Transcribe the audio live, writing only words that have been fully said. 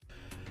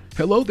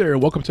Hello there,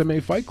 and welcome to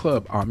MMA Fight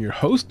Club. I'm your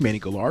host, Manny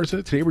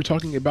Galarza. Today we're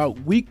talking about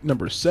week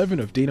number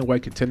 7 of Dana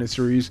White Contender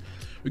Series.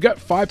 We got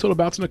 5 total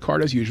bouts on the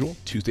card as usual.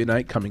 Tuesday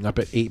night coming up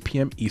at 8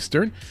 p.m.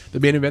 Eastern.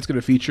 The main event's going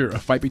to feature a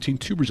fight between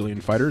two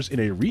Brazilian fighters in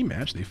a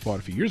rematch they fought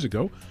a few years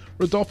ago.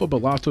 Rodolfo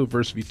Bellato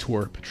versus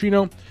Vitor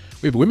Petrino.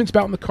 We have a women's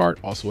bout on the card,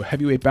 also a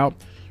heavyweight bout.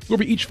 We'll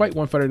over each fight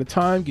one fight at a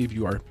time, give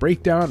you our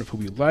breakdown of who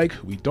we like,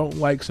 who we don't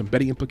like, some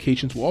betting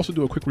implications. We'll also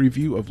do a quick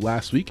review of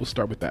last week. We'll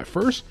start with that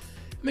first,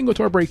 and then go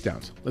to our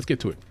breakdowns. Let's get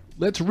to it.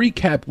 Let's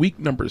recap week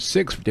number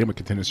 6 for Dana White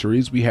Contender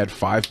Series. We had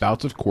 5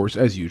 bouts, of course,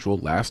 as usual,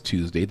 last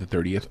Tuesday, the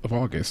 30th of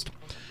August.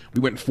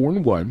 We went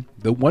 4-1.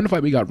 The one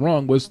fight we got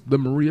wrong was the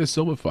Maria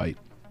Silva fight,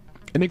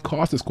 and it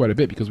cost us quite a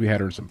bit because we had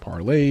her in some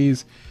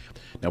parlays.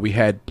 Now, we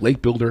had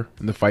Blake Builder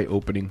in the fight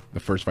opening, the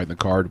first fight in the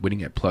card,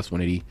 winning at plus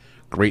 180.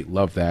 Great,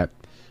 love that.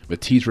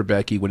 Matiz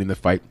Rebecki winning the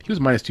fight. He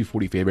was minus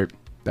 240 favorite.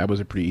 That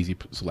was a pretty easy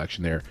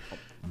selection there.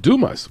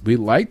 Dumas, we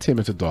liked him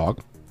as a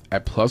dog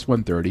at plus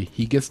 130.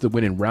 He gets the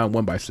win in round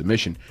 1 by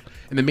submission.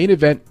 In the main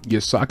event,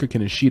 Yasaka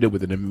Kaneshita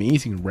with an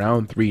amazing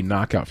round 3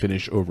 knockout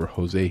finish over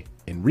Jose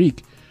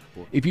Enrique.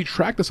 If you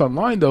track this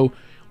online, though,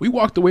 we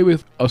walked away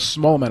with a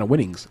small amount of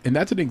winnings, and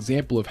that's an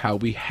example of how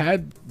we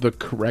had the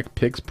correct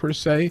picks per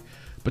se,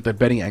 but the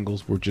betting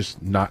angles were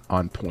just not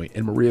on point,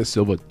 and Maria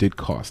Silva did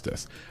cost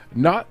us.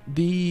 Not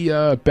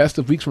the best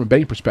of weeks from a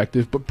betting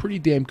perspective, but pretty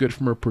damn good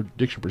from a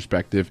prediction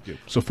perspective.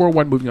 So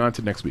 4-1, moving on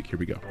to next week. Here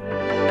we go.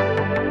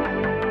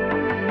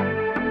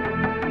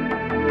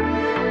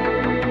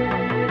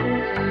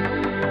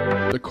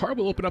 The card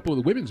will open up with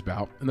a women's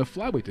bout in the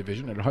flyweight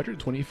division at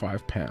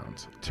 125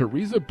 pounds.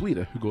 Teresa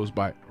Blida, who goes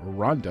by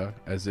Ronda,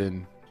 as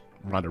in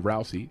Ronda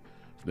Rousey,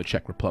 from the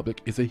Czech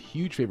Republic, is a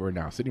huge favorite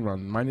now, sitting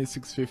around minus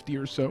 650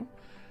 or so.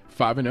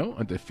 5-0,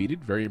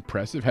 undefeated, very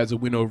impressive. Has a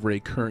win over a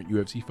current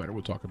UFC fighter.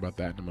 We'll talk about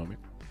that in a moment.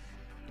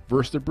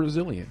 Versus the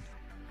Brazilian,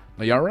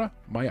 Nayara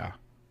Maia.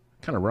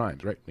 Kind of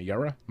rhymes, right?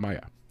 Nayara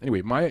Maia.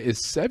 Anyway, Maia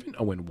is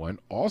 7-0-1,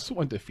 also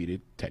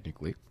undefeated,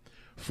 technically.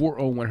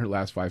 4-0-1 her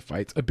last 5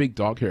 fights. A big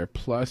dog here,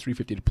 plus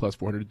 350 to plus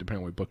 400,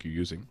 depending on what book you're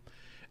using,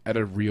 out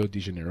of Rio de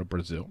Janeiro,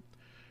 Brazil.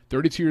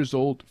 32 years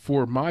old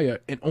for Maia,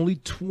 and only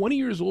 20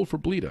 years old for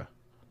Blida.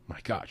 My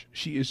gosh,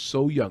 she is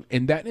so young.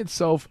 And that in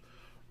itself,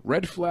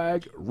 red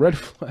flag, red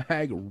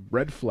flag,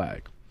 red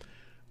flag.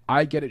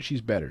 I get it,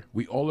 she's better.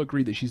 We all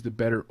agree that she's the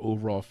better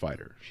overall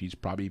fighter. She's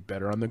probably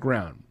better on the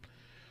ground.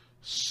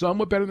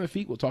 Somewhat better on the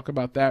feet, we'll talk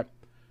about that.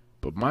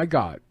 But my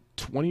God,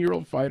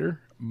 20-year-old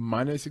fighter,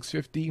 minus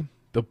 650.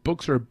 The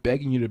books are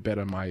begging you to bet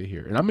on Maia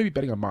here. And I'm going to be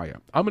betting on Maia.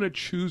 I'm going to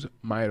choose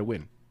Maia to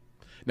win.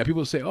 Now,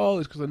 people say, oh,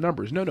 it's because of the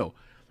numbers. No.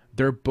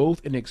 They're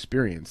both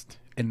inexperienced.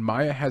 And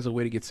Maia has a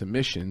way to get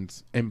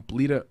submissions. And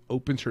Blida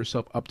opens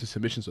herself up to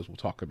submissions, as we'll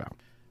talk about.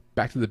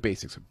 Back to the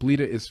basics.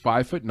 Blida is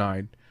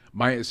 5'9".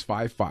 Maia is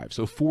 5'5".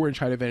 So 4-inch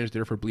height advantage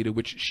there for Blida,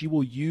 which she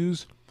will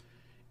use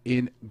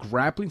in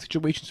grappling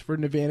situations for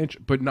an advantage,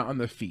 but not on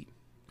the feet.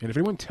 And if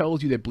anyone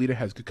tells you that Blida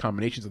has good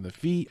combinations on the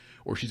feet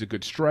or she's a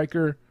good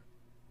striker,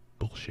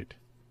 bullshit.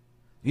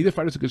 Neither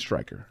fighter's a good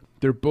striker.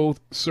 They're both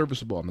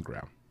serviceable on the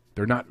ground.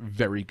 They're not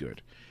very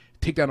good.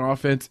 Takedown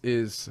offense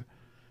is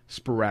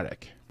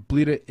sporadic.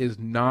 Blida is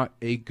not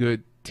a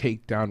good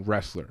takedown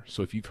wrestler.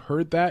 So if you've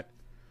heard that,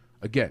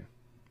 again,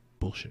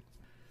 bullshit.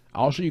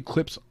 I'll show you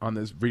clips on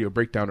this video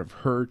breakdown of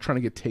her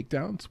trying to get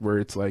takedowns where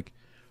it's like,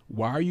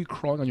 why are you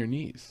crawling on your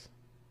knees?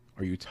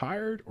 Are you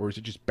tired, or is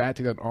it just bad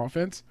takedown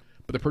offense?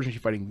 But the person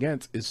she's fighting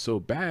against is so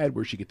bad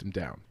where she gets them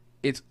down.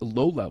 It's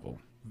low level,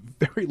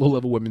 very low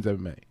level women's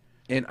MMA.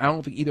 And I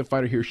don't think either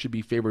fighter here should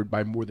be favored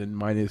by more than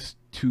minus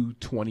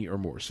 220 or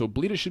more. So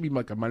Blida should be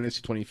like a minus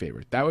 220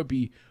 favorite. That would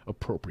be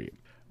appropriate.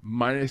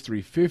 Minus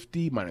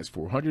 350, minus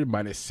 400,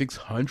 minus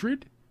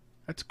 600?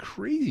 That's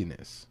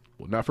craziness.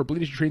 Well, now for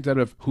Blida, she trains out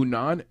of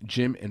Hunan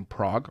Gym in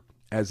Prague,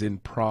 as in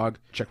Prague,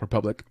 Czech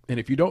Republic. And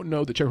if you don't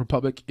know, the Czech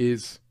Republic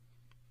is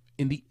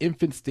in the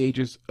infant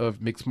stages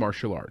of mixed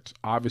martial arts.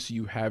 Obviously,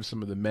 you have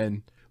some of the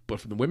men, but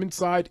from the women's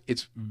side,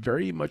 it's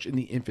very much in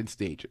the infant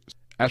stages.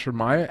 As for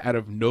Maia, out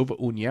of Nova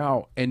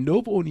União, and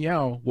Nova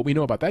União, what we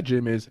know about that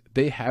gym is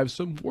they have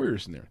some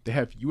warriors in there. They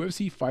have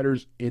UFC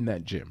fighters in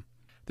that gym.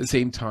 At the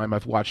same time,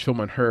 I've watched film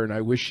on her, and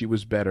I wish she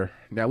was better.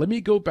 Now, let me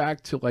go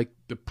back to like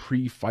the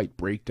pre-fight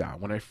breakdown.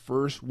 When I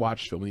first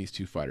watched film of these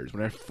two fighters,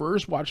 when I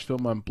first watched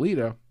film on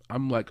Blida,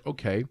 I'm like,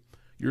 okay,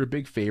 you're a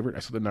big favorite.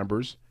 I saw the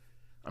numbers.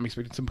 I'm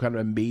expecting some kind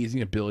of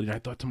amazing ability, and I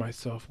thought to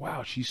myself,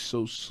 wow, she's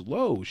so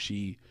slow.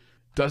 She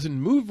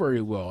doesn't move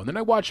very well. And then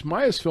I watched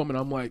Maia's film, and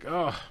I'm like,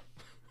 oh,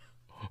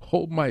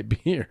 hold my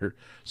beer.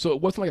 So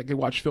it wasn't like I could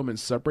watch film and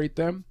separate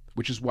them,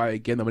 which is why,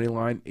 again, the money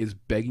line is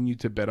begging you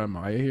to bet on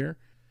Maia here.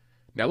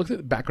 Now, look at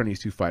the background of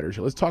these two fighters.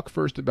 Let's talk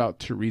first about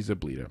Teresa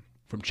Blida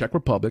from Czech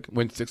Republic.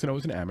 Went 6-0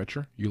 as an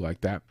amateur. You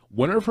like that.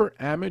 One of her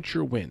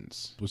amateur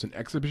wins was an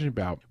exhibition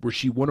bout where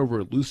she won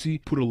over Lucy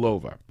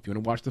Pudilova. If you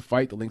want to watch the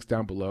fight, the link's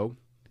down below.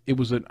 It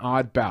was an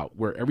odd bout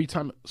where every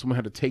time someone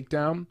had a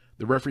takedown,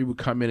 the referee would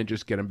come in and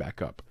just get him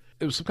back up.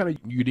 It was some kind of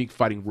unique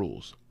fighting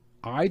rules.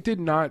 I did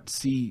not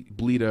see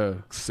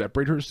Blida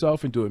separate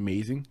herself and do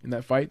amazing in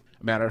that fight.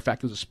 Matter of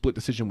fact, it was a split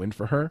decision win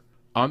for her.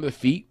 On the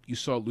feet, you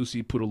saw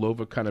Lucy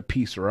Pudilova kind of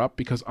piece her up,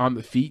 because on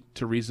the feet,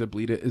 Teresa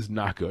Blida is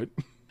not good.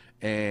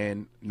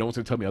 And no one's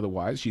going to tell me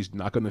otherwise. She's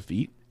not on the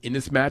feet. In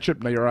this matchup,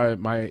 Nayara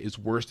Maya is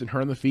worse than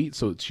her on the feet,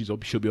 so she'll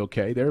be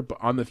okay there. But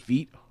on the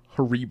feet,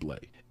 horrible.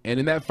 And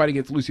in that fight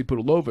against Lucy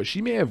Pudilova,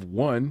 she may have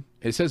won.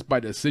 It says by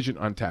decision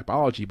on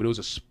Tapology, but it was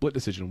a split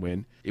decision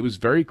win. It was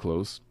very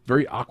close,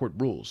 very awkward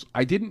rules.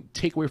 I didn't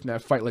take away from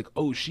that fight like,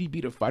 oh, she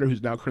beat a fighter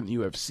who's now currently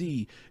in the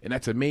UFC, and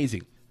that's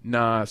amazing.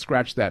 Nah,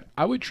 scratch that.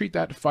 I would treat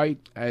that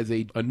fight as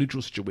a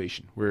neutral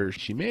situation where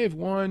she may have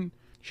won,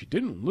 she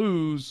didn't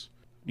lose.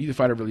 Neither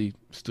fighter really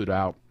stood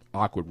out.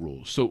 Awkward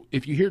rules. So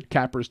if you hear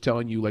cappers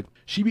telling you like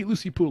she beat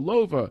Lucy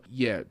Pudilova,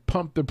 yeah,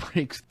 pump the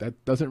brakes.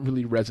 That doesn't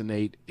really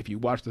resonate. If you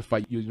watch the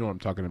fight, you know what I'm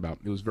talking about.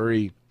 It was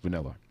very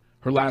vanilla.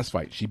 Her last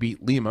fight, she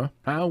beat Lima,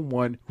 round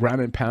 1,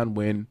 ground and pound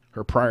win.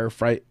 Her prior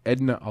fight,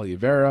 Edna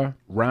Oliveira,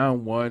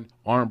 round 1,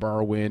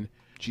 armbar win.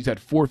 She's had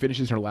 4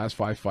 finishes in her last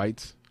 5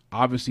 fights.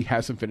 Obviously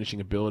has some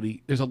finishing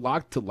ability. There's a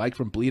lot to like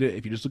from Blida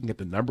if you're just looking at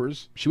the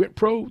numbers. She went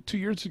pro 2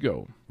 years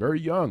ago, very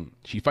young.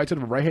 She fights out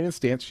of a right-handed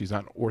stance. She's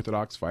not an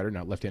orthodox fighter,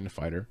 not left-handed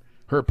fighter.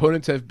 Her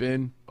opponents have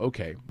been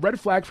okay. Red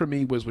flag for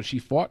me was when she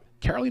fought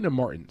Carolina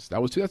Martins.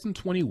 That was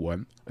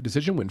 2021, a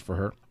decision win for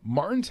her.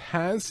 Martins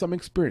has some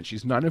experience.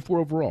 She's 9-4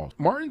 overall.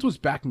 Martins was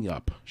backing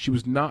up. She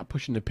was not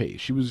pushing the pace.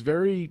 She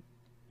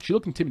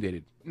looked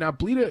intimidated. Now,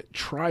 Blida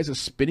tries a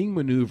spinning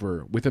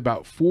maneuver with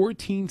about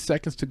 14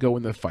 seconds to go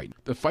in the fight.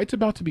 The fight's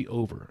about to be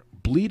over.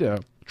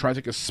 Blida tries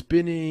like a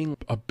spinning,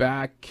 a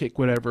back kick,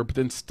 whatever, but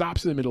then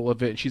stops in the middle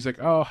of it. And she's like,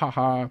 oh,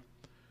 haha.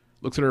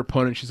 Looks at her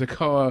opponent. She's like,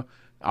 oh,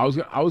 I was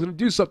gonna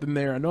do something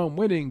there. I know I'm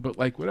winning, but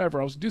like whatever,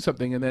 I was gonna do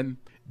something. And then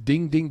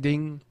ding, ding,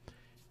 ding.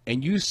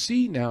 And you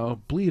see now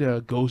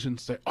Blida goes and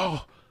say,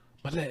 oh,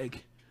 my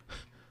leg.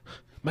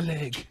 My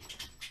leg.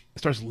 It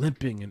starts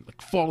limping and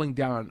like falling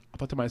down. I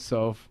thought to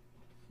myself,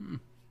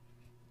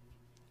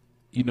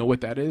 you know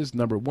what that is?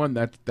 Number one,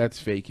 that's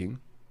faking.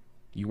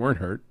 You weren't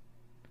hurt.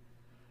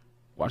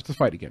 Watch the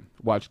fight again.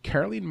 Watch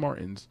Caroline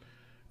Martins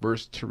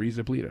versus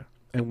Teresa Blida.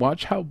 And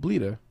watch how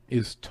Blida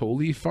is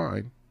totally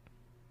fine.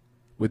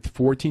 With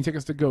 14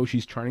 seconds to go,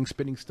 she's trying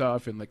spinning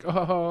stuff and like,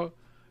 oh,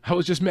 I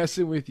was just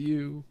messing with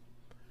you.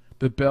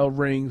 The bell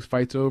rings,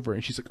 fight's over,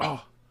 and she's like,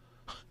 oh,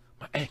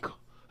 my ankle.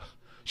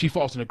 She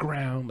falls on the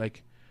ground,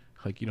 like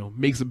you know,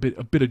 makes a bit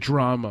of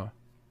drama.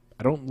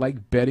 I don't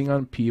like betting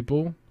on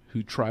people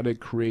who try to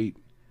create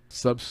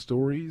sub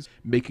stories,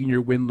 making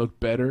your win look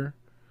better.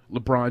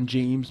 LeBron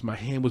James, my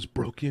hand was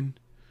broken.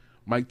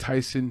 Mike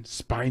Tyson,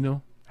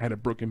 spinal, had a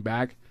broken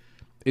back.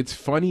 It's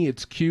funny,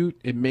 it's cute,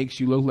 it makes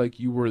you look like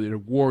you were the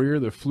warrior,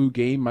 the flu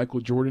game,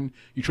 Michael Jordan.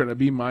 You trying to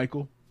be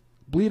Michael.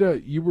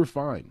 Blida, you were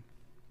fine.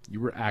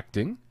 You were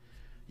acting.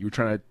 You were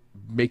trying to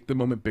make the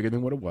moment bigger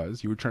than what it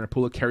was. You were trying to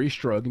pull a Kerry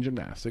Strug in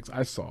gymnastics.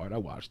 I saw it, I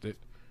watched it.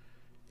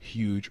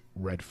 Huge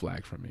red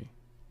flag for me.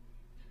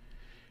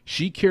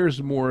 She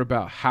cares more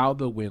about how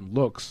the win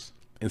looks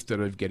instead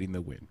of getting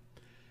the win.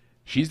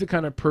 She's the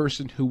kind of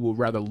person who will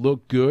rather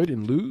look good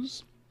and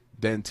lose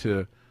than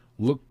to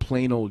look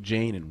plain old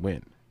Jane and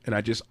win. And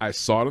I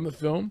saw it on the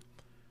film.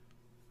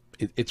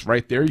 It's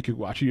right there. You could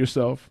watch it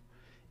yourself.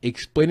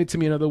 Explain it to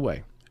me another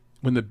way.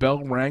 When the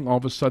bell rang, all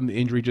of a sudden the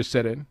injury just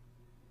set in.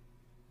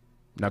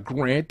 Now,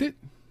 granted,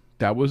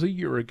 that was a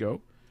year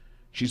ago.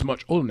 She's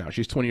much older now.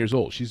 She's 20 years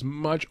old. She's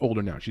much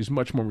older now. She's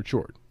much more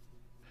matured.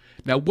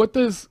 Now, what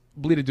does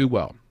Blida do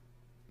well?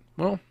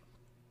 Well,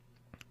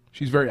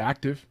 she's very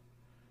active.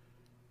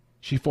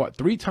 She fought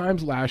 3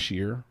 times last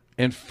year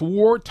and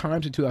 4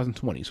 times in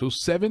 2020. So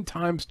 7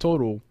 times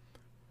total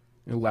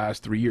in the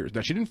last 3 years.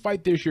 Now, she didn't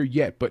fight this year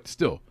yet, but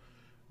still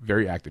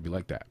very active. You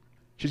like that.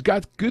 She's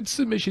got good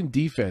submission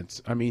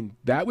defense. I mean,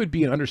 that would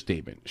be an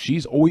understatement.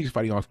 She's always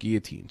fighting off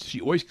guillotines.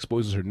 She always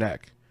exposes her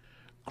neck.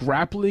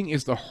 Grappling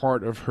is the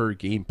heart of her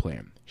game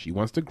plan. She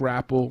wants to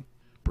grapple,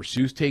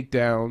 pursues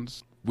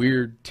takedowns,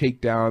 weird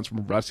takedowns from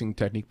a wrestling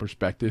technique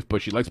perspective,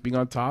 but she likes being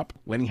on top,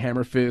 landing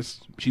hammer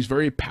fists. She's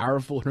very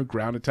powerful in her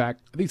ground attack.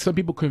 I think some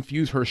people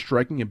confuse her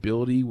striking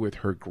ability with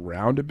her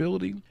ground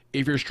ability.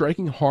 If you're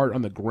striking hard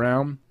on the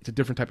ground, it's a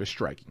different type of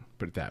striking,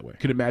 put it that way. You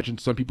could imagine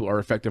some people are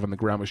effective on the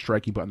ground with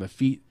striking, but on the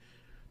feet,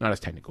 not as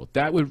technical.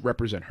 That would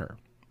represent her.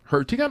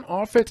 Her takedown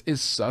offense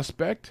is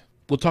suspect.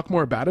 We'll talk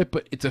more about it,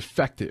 but it's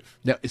effective.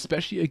 Now,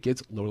 especially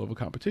against lower level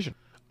competition.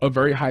 A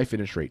very high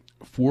finish rate.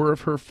 4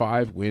 of her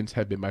 5 wins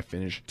have been by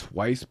finish,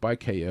 twice by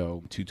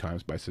KO, 2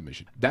 times by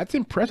submission. That's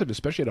impressive,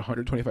 especially at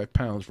 125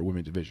 pounds for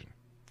women's division.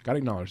 Gotta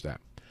acknowledge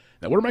that.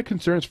 Now, what are my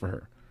concerns for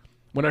her?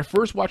 When I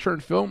first watched her in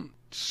film,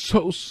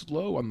 so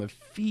slow on the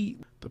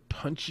feet. The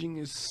punching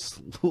is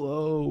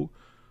slow.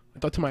 I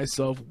thought to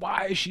myself,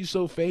 why is she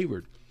so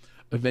favored?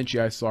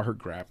 Eventually, I saw her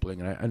grappling,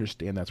 and I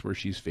understand that's where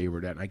she's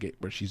favored at, and I get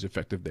where she's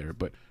effective there.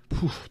 But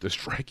the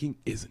striking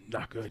is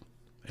not good.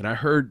 And I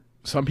heard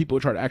some people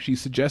try to actually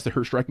suggest that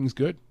her striking is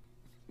good.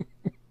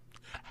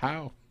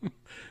 How?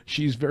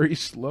 She's very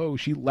slow.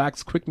 She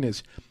lacks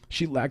quickness.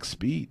 She lacks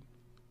speed.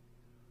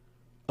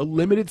 a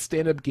limited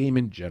stand-up game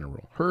in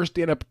general. Her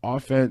stand-up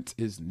offense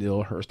is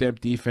nil. Her stand-up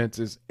defense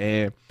is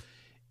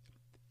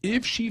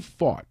if she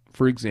fought,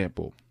 for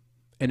example,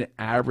 an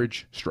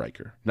average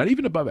striker, not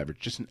even above average,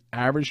 just an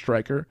average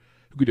striker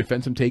who could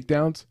defend some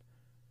takedowns,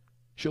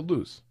 she'll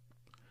lose.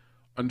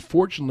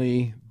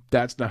 Unfortunately,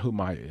 that's not who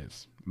Maia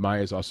is.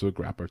 Maia is also a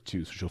grappler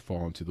too, so she'll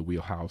fall into the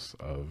wheelhouse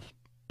of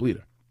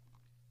Blida.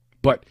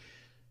 But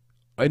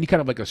any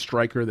kind of like a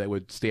striker that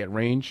would stay at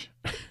range,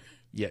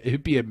 yeah,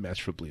 it'd be a mess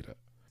for Blida.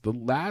 The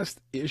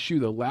last issue,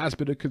 the last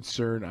bit of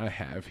concern I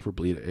have for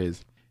Blida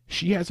is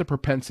she has a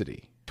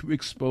propensity to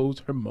expose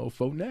her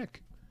mofo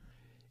neck.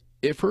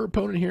 If her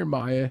opponent here,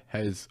 Maia,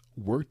 has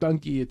worked on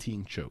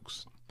guillotine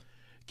chokes,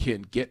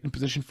 can get in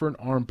position for an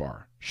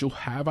armbar, she'll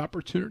have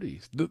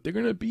opportunities. They're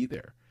going to be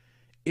there.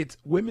 It's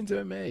women's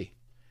MMA.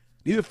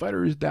 Neither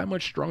fighter is that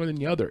much stronger than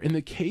the other. In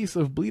the case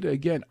of Blida,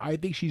 again, I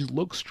think she's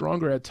looked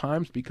stronger at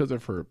times because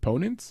of her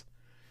opponents.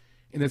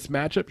 In this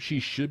matchup, she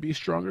should be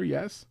stronger,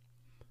 yes.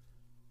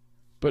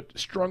 But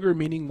stronger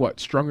meaning what?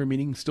 Stronger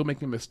meaning still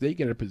making a mistake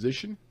in her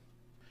position?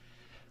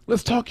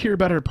 Let's talk here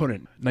about her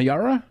opponent,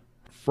 Nayara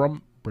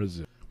from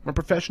Brazil. Went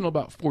professional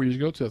about 4 years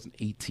ago,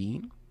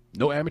 2018.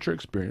 No amateur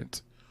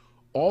experience.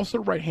 Also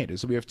right-handed,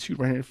 so we have two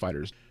right-handed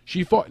fighters.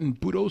 She fought in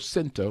Budo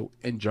Sento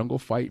and Jungle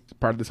Fight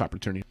prior to this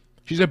opportunity.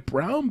 She's a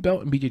brown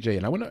belt in BJJ,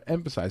 and I want to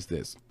emphasize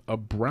this. A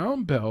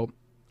brown belt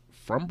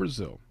from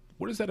Brazil,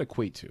 what does that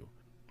equate to?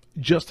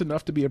 Just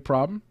enough to be a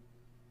problem?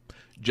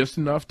 Just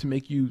enough to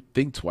make you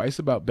think twice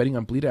about betting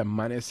on Blida at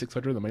minus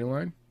 600 on the money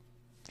line?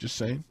 Just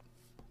saying.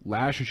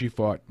 Last year she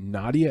fought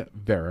Nadia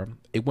Vera.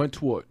 It went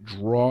to a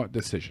draw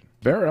decision.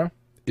 Vera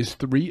is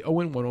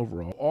 3-0-1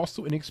 overall,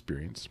 also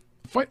inexperienced.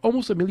 The fight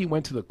almost immediately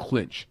went to the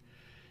clinch.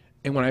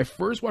 And when I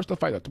first watched the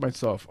fight, I thought to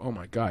myself, oh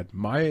my God,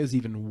 Maia is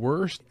even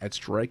worse at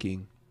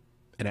striking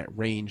and at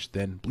range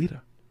than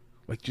Blida.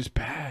 Like, just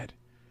bad.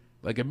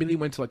 Like, immediately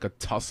went to like a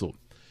tussle.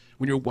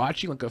 When you're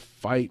watching like a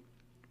fight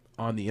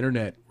on the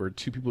internet where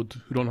two people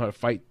who don't know how to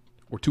fight,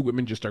 or two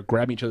women just start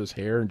grabbing each other's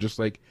hair and just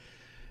like,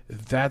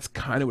 that's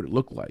kind of what it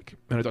looked like.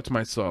 And I thought to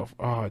myself,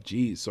 oh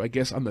geez, so I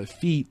guess on the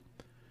feet,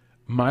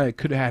 Maia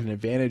could have had an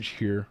advantage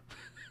here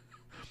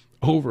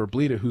over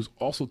Blida, who's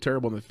also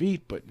terrible on the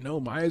feet. But no,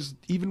 Maia's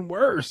even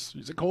worse.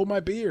 She's like, hold my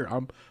beer.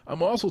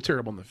 I'm also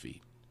terrible on the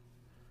feet.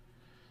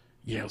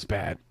 Yeah, it was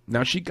bad.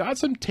 Now she got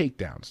some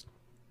takedowns.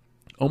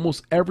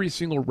 Almost every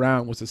single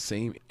round was the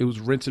same. It was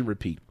rinse and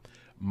repeat.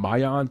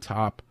 Maia on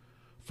top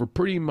for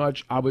pretty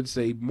much, I would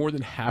say, more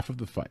than half of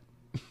the fight.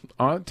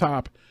 On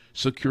top,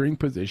 securing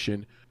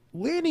position,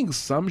 landing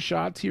some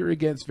shots here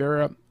against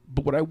Vera.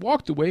 But what I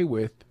walked away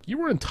with, you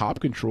were in top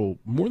control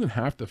more than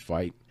half the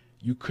fight.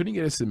 You couldn't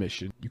get a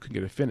submission. You couldn't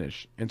get a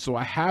finish. And so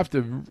I have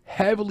to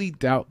heavily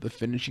doubt the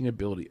finishing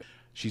ability.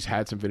 She's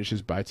had some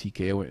finishes by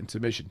TKO and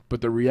submission.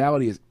 But the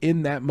reality is,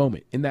 in that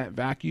moment, in that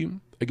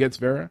vacuum against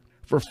Vera,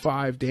 for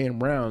 5 damn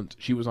rounds,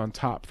 she was on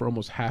top for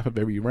almost half of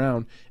every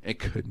round and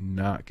could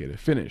not get a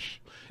finish.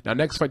 Now,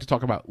 next fight to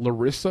talk about,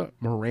 Larissa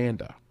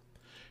Miranda.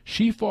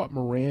 She fought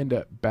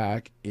Miranda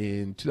back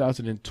in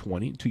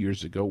 2020, 2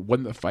 years ago,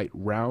 won the fight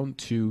round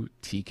 2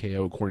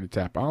 TKO according to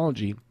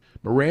Tapology.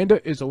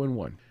 Miranda is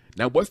 0-1.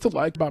 Now, what's to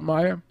like about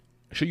Maia?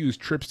 She'll use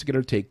trips to get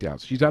her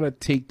takedowns. She's not a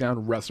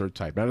takedown wrestler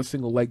type, not a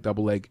single leg,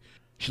 double leg.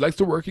 She likes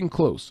to work in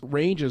close.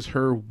 Range is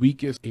her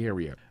weakest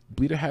area.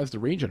 Blida has the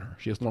range in her.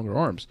 She has longer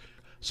arms.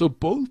 So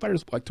both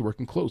fighters like to work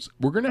in close.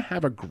 We're going to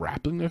have a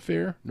grappling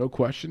affair, no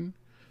question,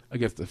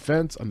 against the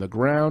fence, on the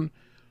ground.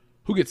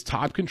 Who gets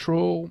top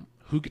control?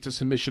 Who gets a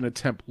submission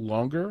attempt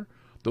longer?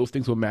 Those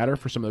things will matter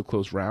for some of the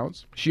close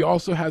rounds. She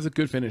also has a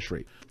good finish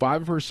rate.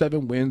 5 of her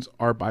 7 wins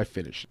are by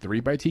finish, 3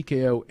 by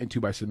TKO and 2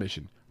 by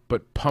submission.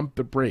 But pump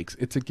the brakes.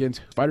 It's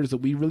against fighters that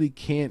we really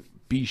can't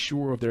be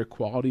sure of their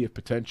quality of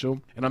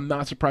potential. And I'm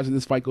not surprised that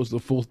this fight goes the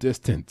full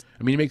distance.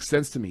 I mean, it makes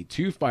sense to me.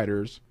 2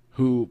 fighters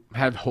who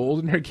have holes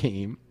in their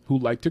game, who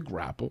like to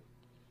grapple.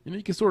 You know,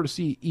 you can sort of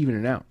see even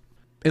it out.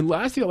 And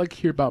last thing I like to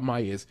hear about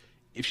Maia is,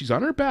 if she's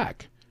on her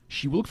back,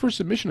 she will look for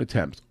submission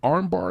attempts,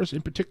 arm bars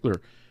in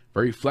particular.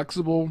 Very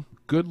flexible,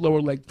 good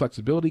lower leg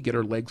flexibility, get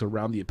her legs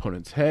around the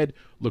opponent's head,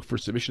 look for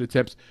submission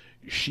attempts.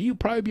 She'll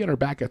probably be on her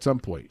back at some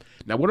point.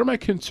 Now, what are my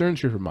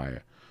concerns here for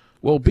Maia?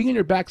 Well, being on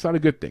your back's not a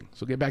good thing,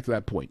 so get back to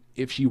that point.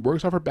 If she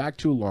works off her back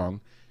too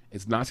long,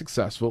 it's not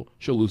successful,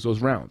 she'll lose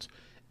those rounds.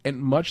 And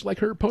much like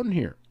her opponent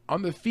here,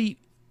 on the feet,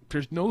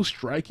 there's no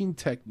striking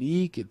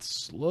technique,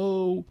 it's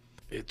slow,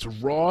 it's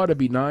raw to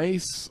be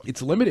nice,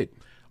 it's limited.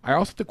 I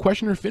also have to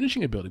question her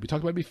finishing ability. We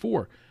talked about it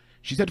before.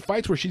 She's had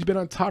fights where she's been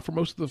on top for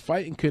most of the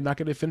fight and could not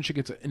get a finish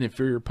against an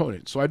inferior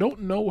opponent. So I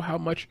don't know how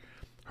much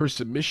her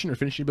submission or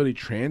finishing ability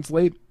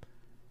translates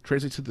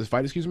to this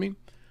fight, excuse me.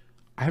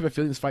 I have a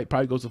feeling this fight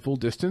probably goes the full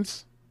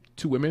distance.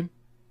 2 women,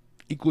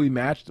 equally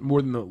matched,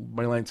 more than the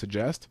money line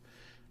suggests.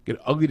 Get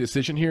an ugly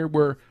decision here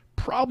where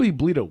probably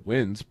Blida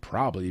wins,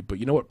 probably. But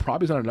you know what?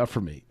 Probably is not enough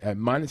for me. At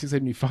minus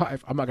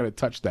 675, I'm not going to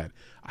touch that.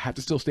 I have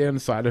to still stay on the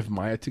side of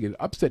Maia to get an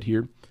upset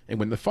here and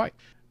win the fight.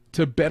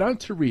 To bet on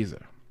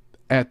Teresa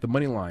at the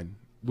money line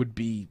would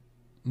be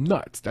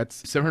nuts.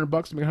 That's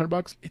 $700, maybe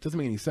 $100. It doesn't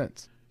make any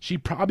sense. She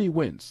probably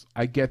wins.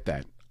 I get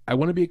that. I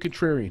want to be a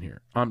contrarian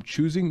here. I'm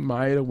choosing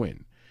Maya to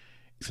win.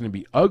 It's going to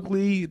be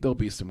ugly. There'll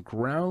be some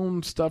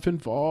ground stuff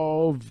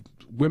involved.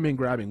 Women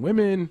grabbing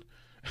women.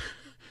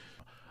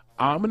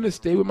 I'm going to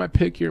stay with my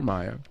pick here,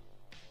 Maya.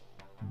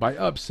 By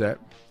upset.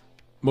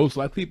 Most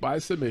likely by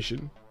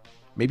submission.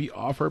 Maybe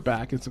off her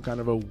back in some kind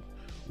of a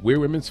weird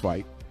women's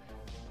fight.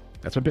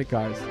 That's my pick,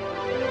 guys.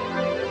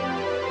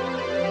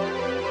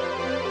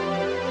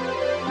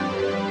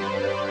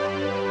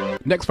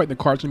 Next fight in the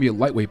card is going to be a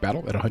lightweight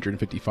battle at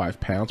 155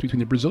 pounds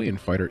between the Brazilian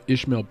fighter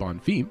Ismael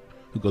Bonfim,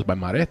 who goes by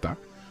Mareta,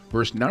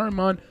 versus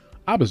Nariman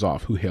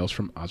Abazov, who hails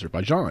from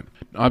Azerbaijan.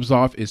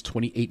 Abazov is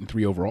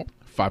 28-3 overall,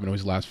 5-0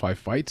 his last 5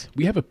 fights.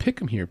 We have a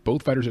pick'em here.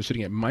 Both fighters are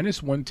sitting at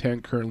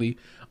 -110 currently.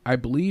 I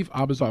believe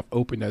Abazov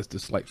opened as the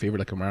slight favorite,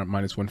 like around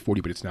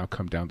 -140, but it's now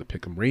come down to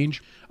pick'em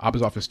range.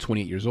 Abazov is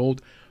 28 years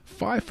old,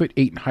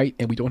 5'8" in height,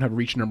 and we don't have a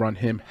reach number on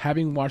him.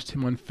 Having watched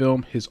him on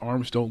film, his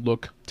arms don't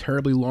look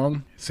terribly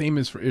long. Same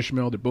as for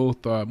Ismael. They're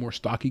both more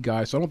stocky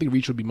guys, so I don't think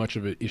reach will be much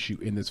of an issue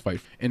in this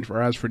fight. And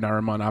as for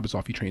Nariman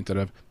Abazov, he trains out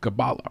of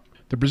Gabala.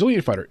 The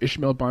Brazilian fighter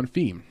Ismael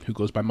Bonfim, who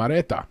goes by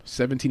Mareta,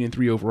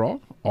 17-3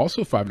 overall,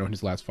 also 5-0 in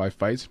his last 5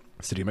 fights.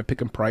 Sitting at my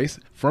pick'em price,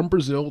 from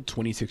Brazil,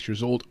 26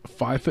 years old,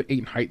 5'8"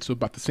 in height, so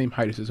about the same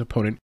height as his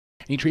opponent.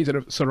 And he trains out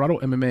of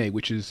Cerrado MMA,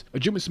 which is a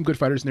gym with some good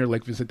fighters in there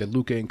like Vicente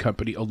Luque and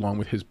company, along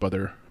with his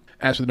brother.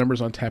 As for the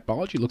numbers on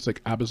Tapology, it looks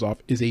like Abazov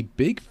is a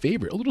big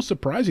favorite. A little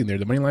surprising there.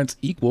 The money line's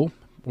equal,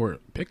 or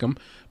pick'em,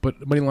 but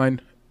the money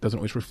line doesn't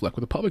always reflect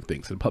what the public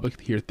thinks. And the public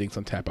here thinks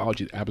on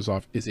Tapology that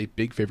Abazov is a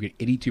big favorite.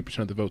 82%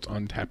 of the votes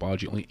on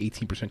Tapology, only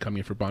 18% coming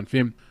in for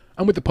Bonfim.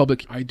 I'm with the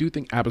public. I do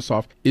think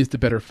Abazov is the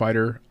better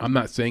fighter. I'm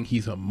not saying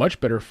he's a much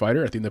better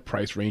fighter. I think the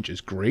price range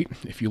is great.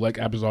 If you like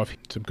Abazov,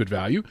 some good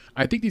value.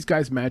 I think these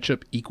guys match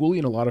up equally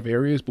in a lot of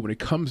areas, but when it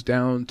comes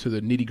down to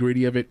the nitty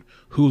gritty of it,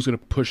 who's going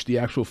to push the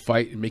actual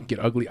fight and make it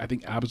ugly, I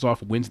think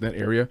Abazov wins in that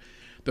area.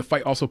 The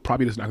fight also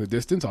probably does not have the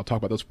distance. I'll talk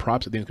about those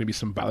props. I think there's going to be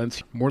some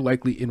balance, more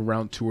likely in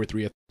round 2 or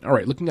 3. All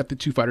right, looking at the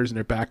two fighters and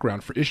their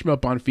background. For Ismael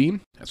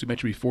Bonfim, as we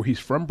mentioned before, he's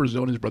from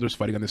Brazil and his brother's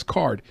fighting on this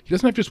card. He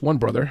doesn't have just one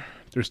brother.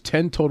 There's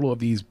 10 total of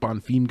these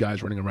Bonfim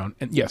guys running around.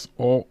 And yes,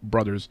 all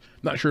brothers.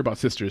 Not sure about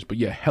sisters, but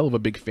yeah, hell of a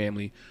big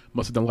family.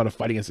 Must have done a lot of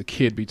fighting as a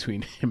kid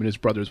between him and his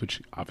brothers,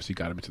 which obviously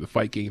got him into the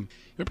fight game.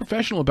 He went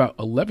professional about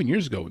 11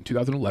 years ago in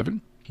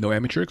 2011. No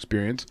amateur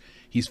experience.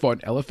 He's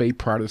fought in LFA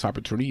prior to this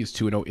opportunity. He's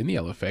 2-0 in the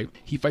LFA.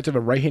 He fights out of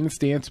a right-handed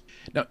stance.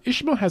 Now,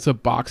 Ismael has a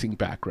boxing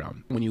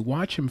background. When you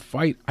watch him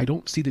fight, I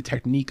don't see the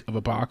technique of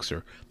a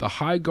boxer. The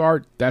high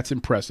guard, that's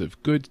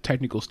impressive. Good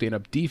technical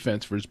stand-up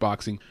defense for his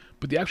boxing.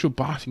 But the actual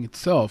boxing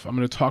itself, I'm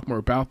going to talk more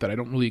about that. I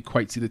don't really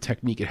quite see the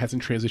technique. It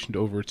hasn't transitioned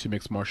over to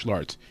mixed martial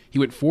arts. He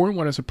went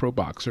 4-1 as a pro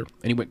boxer,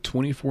 and he went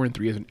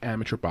 24-3 as an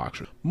amateur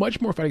boxer.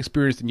 Much more fight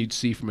experience than you'd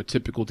see from a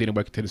typical Dana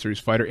White Contender Series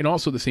fighter, and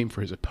also the same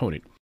for his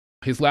opponent.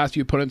 His last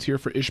few opponents here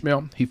for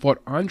Ismael, he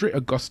fought Andre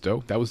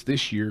Augusto. That was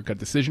this year, got a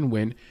decision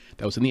win.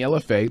 That was in the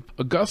LFA.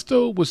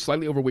 Augusto was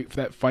slightly overweight for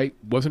that fight.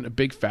 Wasn't a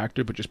big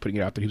factor, but just putting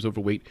it out that he was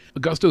overweight.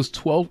 Augusto's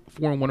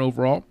 12-4-1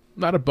 overall.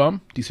 Not a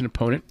bum, decent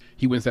opponent.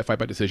 He wins that fight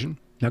by decision.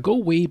 Now go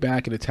way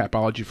back in the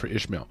Tapology for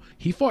Ismael.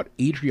 He fought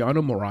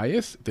Adriano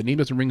Moraes. If the name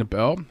doesn't ring a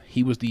bell,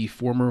 he was the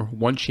former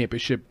one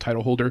championship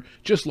title holder.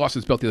 Just lost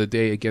his belt the other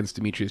day against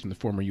Demetrius, the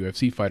former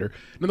UFC fighter.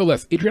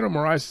 Nonetheless, Adriano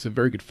Moraes is a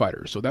very good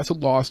fighter, so that's a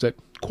loss, that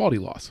quality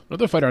loss.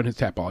 Another fighter on his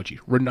Tapology,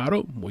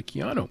 Renato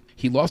Moicano.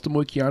 He lost to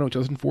Moicano in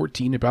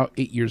 2014, about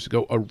 8 years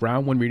ago, a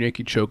round 1 rear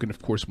naked choke, and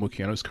of course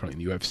Moicano is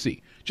currently in the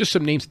UFC. Just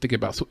some names to think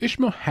about. So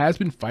Ismael has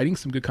been fighting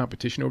some good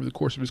competition over the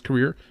course of his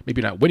career.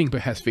 Maybe not winning,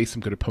 but has faced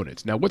some good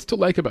opponents. Now, what's to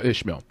like about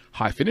Ismael?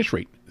 High finish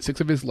rate.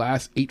 6 of his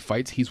last 8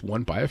 fights, he's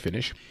won by a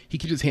finish. He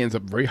keeps his hands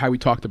up very high. We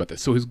talked about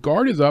this. So his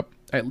guard is up.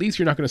 At least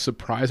you're not going to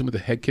surprise him with a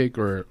head kick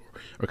or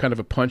kind of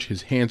a punch.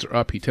 His hands are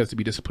up. He tends to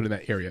be disciplined in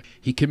that area.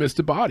 He commits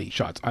to body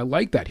shots. I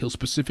like that. He'll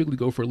specifically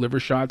go for liver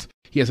shots.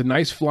 He has a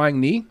nice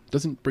flying knee.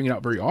 Doesn't bring it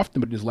out very often,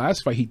 but in his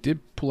last fight, he did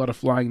pull out a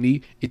flying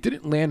knee. It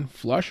didn't land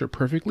flush or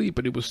perfectly,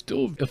 but it was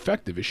still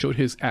effective. It showed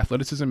his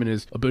athleticism and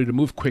his ability to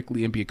move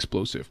quickly and be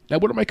explosive. Now,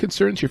 what are my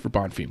concerns here for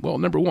Bonfim? Well,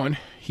 number one,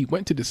 he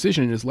went to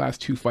decision in his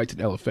last 2 fights in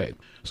LFA.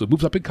 So it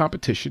moves up in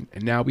competition,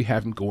 and now we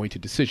have him going to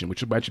decision,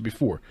 which I mentioned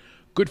before.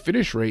 Good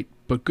finish rate,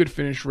 but good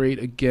finish rate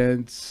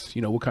against,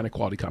 what kind of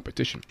quality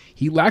competition?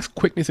 He lacks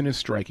quickness in his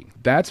striking.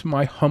 That's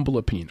my humble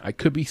opinion. I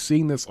could be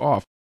seeing this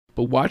off,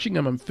 but watching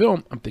him on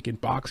film, I'm thinking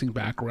boxing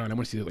background. I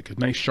want to see like a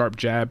nice sharp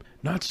jab.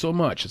 Not so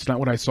much. It's not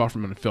what I saw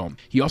from him on film.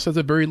 He also has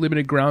a very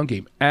limited ground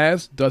game,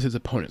 as does his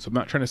opponent. So I'm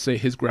not trying to say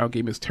his ground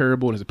game is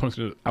terrible and his opponent's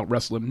going to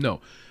out-wrestle him. No.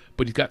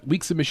 But he's got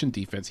weak submission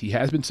defense. He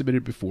has been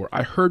submitted before.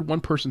 I heard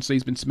one person say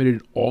he's been submitted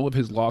in all of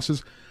his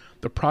losses.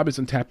 The problem is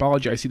in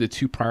Tapology, I see the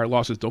 2 prior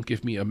losses don't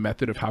give me a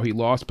method of how he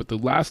lost, but the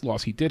last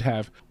loss he did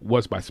have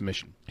was by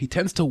submission. He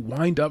tends to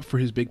wind up for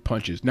his big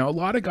punches. Now, a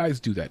lot of guys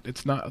do that.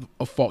 It's not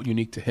a fault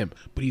unique to him,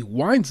 but he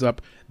winds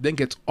up, then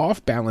gets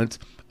off balance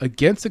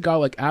against a guy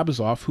like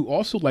Abazov, who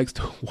also likes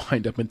to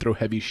wind up and throw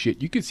heavy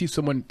shit. You can see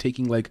someone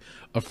taking like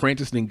a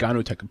Francis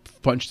Ngannou type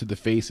of punch to the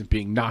face and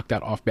being knocked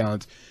out off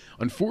balance.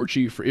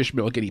 Unfortunately for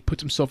Ishmael, again, he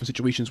puts himself in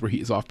situations where he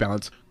is off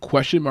balance.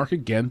 Question mark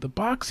again, the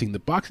boxing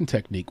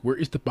technique. Where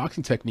is the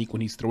boxing technique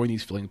when he's throwing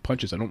these filling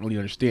punches? I don't really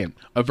understand.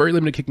 A very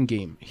limited kicking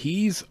game.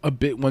 He's a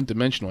bit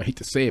one-dimensional. I hate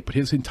to say it, but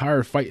his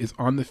entire fight is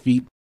on the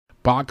feet.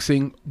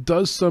 Boxing,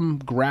 does some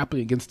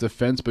grappling against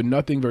defense, but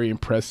nothing very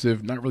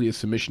impressive. Not really a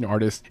submission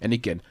artist. And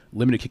again,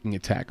 limited kicking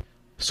attack.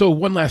 So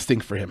one last thing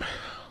for him.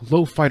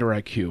 Low fighter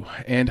IQ.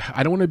 And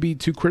I don't want to be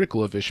too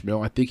critical of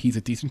Ishmael. I think he's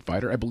a decent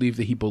fighter. I believe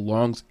that he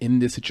belongs in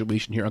this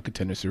situation here on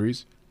Contender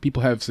Series.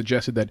 People have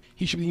suggested that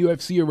he should be in the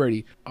UFC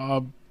already.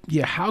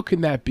 Yeah, how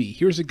can that be?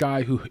 Here's a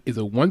guy who is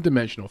a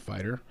one-dimensional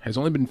fighter, has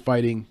only been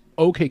fighting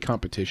okay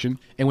competition,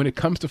 and when it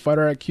comes to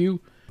fighter IQ,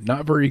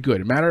 not very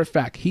good. Matter of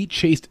fact, he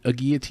chased a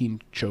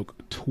guillotine choke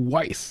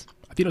twice.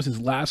 I think it was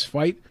his last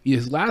fight.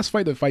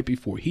 The fight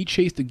before, he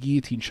chased a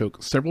guillotine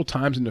choke several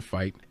times in the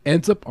fight,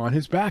 ends up on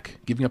his back,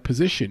 giving up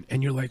position.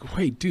 And you're like,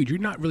 wait, dude, you're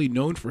not really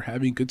known for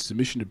having good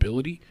submission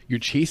ability. You're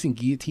chasing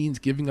guillotines,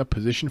 giving up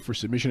position for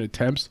submission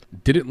attempts.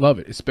 Didn't love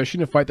it, especially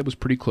in a fight that was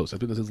pretty close. I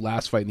think it was his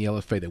last fight in the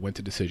LFA that went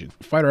to decision.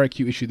 Fighter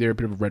IQ issue there, a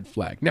bit of a red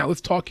flag. Now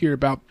let's talk here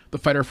about the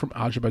fighter from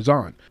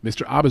Azerbaijan,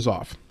 Mr.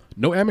 Abazov.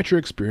 No amateur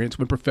experience,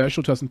 went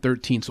professional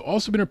 2013, so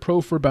also been a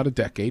pro for about a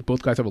decade.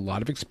 Both guys have a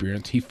lot of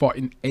experience. He fought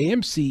in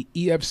AMC,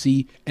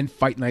 EFC, and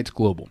Fight Nights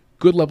Global.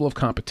 Good level of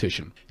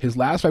competition. His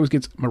last fight was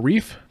against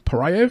Marif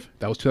Parayev.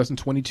 That was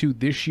 2022.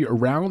 This year, a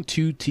round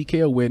 2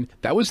 TKO win.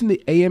 That was in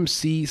the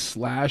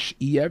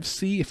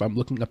AMC/EFC, if I'm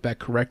looking up that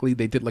correctly.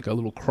 They did like a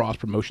little cross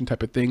promotion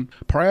type of thing.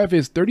 Parayev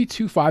is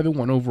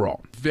 32-5-1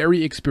 overall.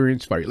 Very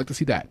experienced fighter. You'd like to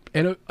see that.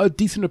 And a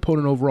decent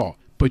opponent overall.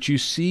 But you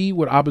see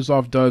what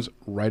Abazov does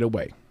right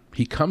away.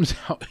 He comes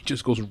out and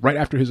just goes right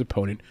after his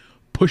opponent,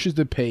 pushes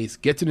the pace,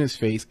 gets in his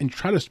face, and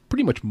tries to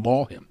pretty much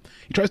maul him.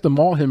 He tries to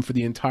maul him for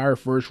the entire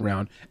first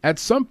round. At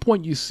some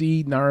point, you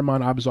see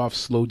Nariman Abazov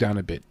slow down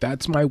a bit.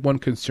 That's my one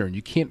concern.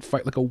 You can't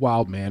fight like a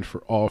wild man for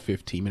all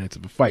 15 minutes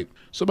of a fight.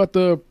 So about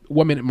the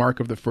 1 minute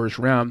mark of the first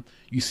round,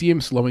 you see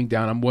him slowing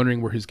down. I'm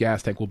wondering where his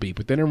gas tank will be.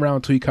 But then in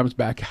round 2, he comes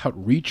back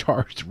out,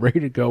 recharged, ready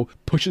to go,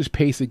 pushes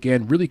pace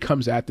again, really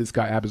comes at this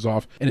guy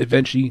Abazov, and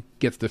eventually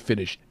gets the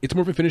finish. It's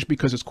more of a finish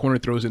because his corner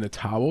throws in a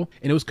towel.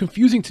 And it was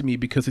confusing to me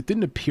because it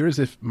didn't appear as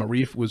if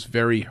Marif was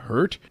very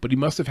hurt, but he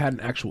must have had an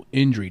actual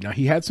injury. Now,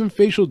 he had some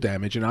facial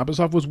damage, and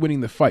Abazov was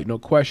winning the fight, no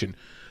question.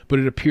 But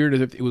it appeared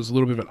as if it was a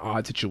little bit of an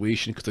odd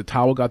situation because the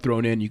towel got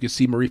thrown in. You could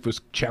see Marif was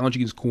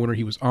challenging his corner.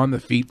 He was on the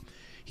feet.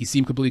 He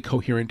seemed completely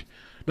coherent.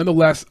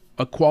 Nonetheless,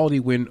 a quality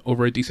win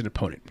over a decent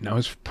opponent. Now,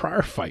 his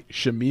prior fight,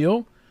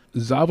 Shamil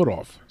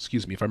Zavarov,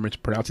 excuse me if I'm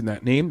mispronouncing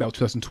that name, that was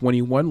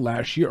 2021,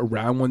 last year, a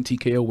round 1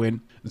 TKO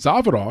win.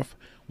 Zavarov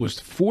was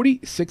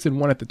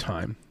 46-1 at the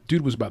time.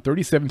 Dude was about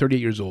 37,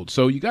 38 years old.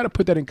 So you got to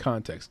put that in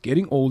context.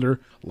 Getting older,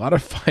 a lot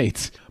of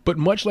fights. But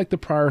much like the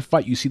prior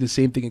fight, you see the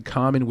same thing in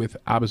common with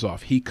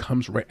Abazov. He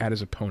comes right at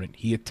his opponent.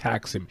 He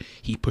attacks him.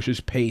 He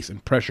pushes pace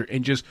and pressure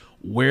and just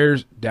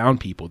wears down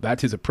people.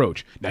 That's his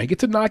approach. Now, he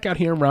gets a knockout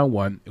here in round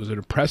 1. It was an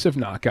impressive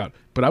knockout.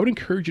 But I would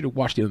encourage you to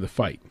watch the end of the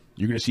fight.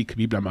 You're going to see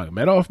Khabib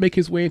Nurmagomedov make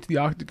his way into the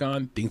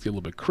octagon. Things get a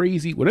little bit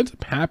crazy. What ends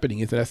up happening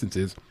in essence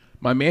is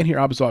my man here,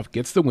 Abazov,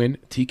 gets the win,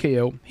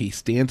 TKO. He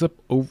stands up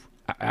over.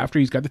 After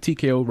he's got the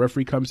TKO,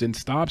 referee comes in,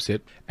 stops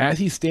it. As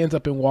he stands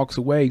up and walks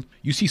away,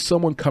 you see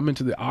someone come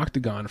into the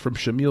octagon from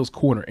Shamil's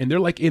corner, and they're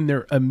like in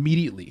there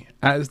immediately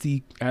as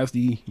the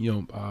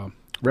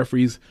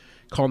referees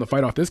calling the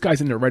fight off. This guy's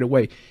in there right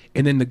away,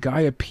 and then the guy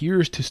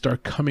appears to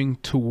start coming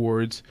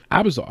towards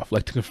Abazov,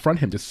 like to confront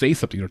him, to say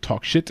something or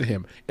talk shit to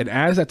him. And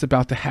as that's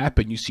about to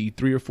happen, you see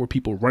 3 or 4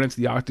 people run into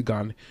the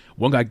octagon.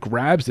 One guy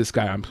grabs this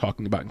guy I'm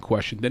talking about in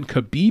question. Then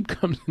Khabib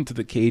comes into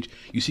the cage.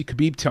 You see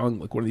Khabib telling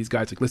like one of these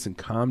guys, like, listen,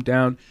 calm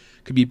down.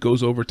 Khabib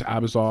goes over to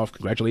Abazov,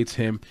 congratulates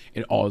him,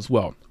 and all is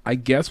well. I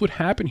guess what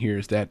happened here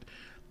is that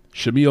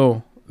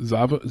Shamil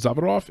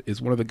Zavarov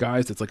is one of the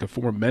guys that's like a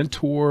former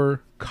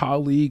mentor,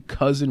 colleague,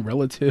 cousin,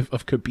 relative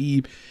of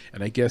Khabib,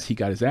 and I guess he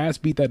got his ass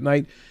beat that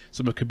night.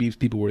 Some of Khabib's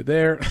people were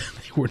there.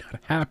 They were not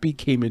happy,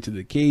 came into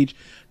the cage.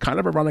 Kind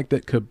of ironic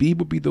that Khabib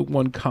would be the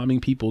one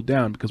calming people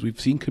down, because we've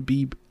seen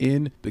Khabib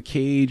in the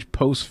cage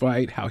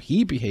post-fight, how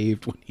he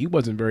behaved when he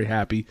wasn't very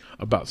happy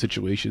about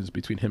situations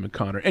between him and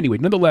Conor. Anyway,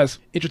 nonetheless,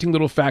 interesting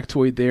little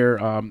factoid there.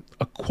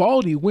 A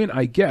quality win,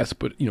 I guess,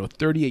 but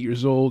 38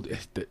 years old,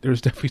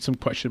 there's definitely some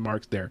question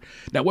marks there.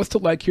 Now, what's to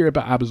like here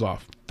about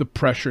Abazov? The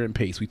pressure and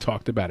pace, we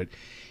talked about it.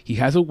 He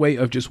has a way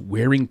of just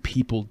wearing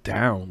people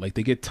down. Like,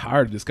 they get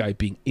tired of this guy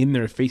being in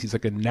their face. He's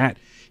like a gnat.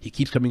 He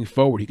keeps coming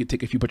forward. He could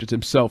take a few punches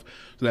himself.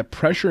 So that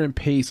pressure and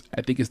pace,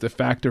 I think, is the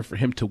factor for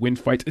him to win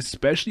fights,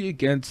 especially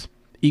against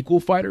equal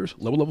fighters,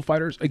 level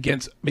fighters,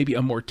 against maybe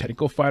a more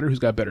technical fighter who's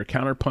got better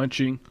counter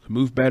punching,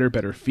 move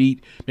better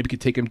feet, maybe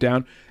could take him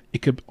down,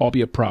 it could all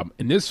be a problem.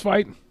 In this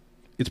fight,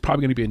 it's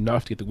probably going to be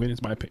enough to get the win,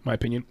 is my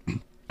opinion.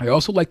 I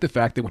also like the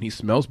fact that when he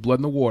smells blood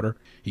in the water,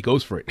 he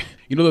goes for it.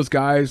 You know those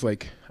guys,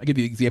 like, I give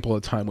the example all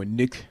the time when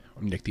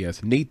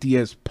Nate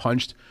Diaz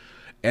punched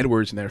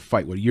Edwards in their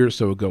fight a year or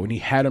so ago, and he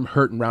had him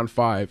hurt in round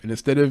 5, and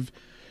instead of,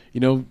 you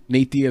know,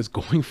 Nate Diaz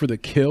going for the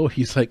kill,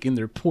 he's like in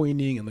there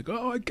pointing and like,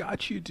 oh, I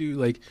got you, dude.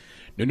 Like,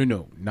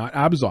 no, not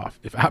Abuzov.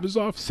 If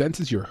Abuzov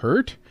senses you're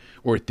hurt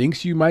or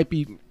thinks you might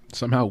be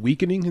somehow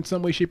weakening in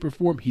some way, shape, or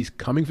form, he's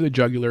coming for the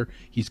jugular.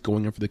 He's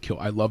going in for the kill.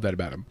 I love that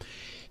about him.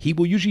 He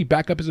will usually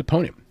back up his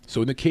opponent.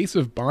 So in the case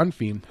of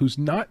Bonfim, who's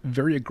not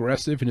very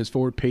aggressive in his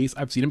forward pace,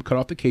 I've seen him cut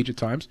off the cage at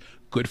times,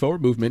 good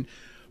forward movement,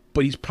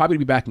 but he's probably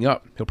going to be backing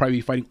up. He'll probably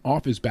be fighting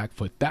off his back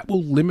foot. That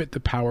will limit the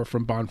power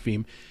from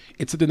Bonfim.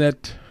 It's something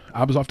that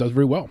Abuzov does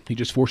very well. He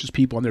just forces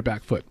people on their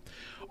back foot.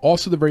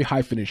 Also, the very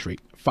high finish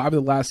rate. 5 of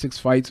the last 6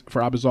 fights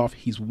for Abuzov,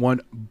 he's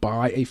won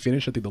by a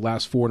finish. I think the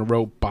last 4 in a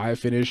row by a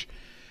finish.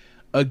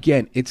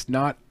 Again, it's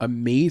not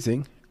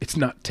amazing. It's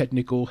not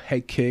technical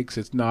head kicks.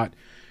 It's not,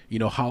 you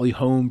know, Holly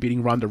Holm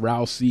beating Ronda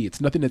Rousey.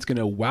 It's nothing that's going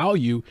to wow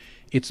you.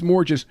 It's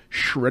more just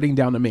shredding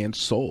down a man's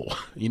soul,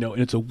 you know,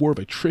 and it's a war of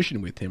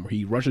attrition with him where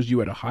he rushes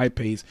you at a high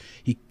pace.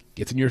 He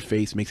gets in your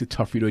face, makes it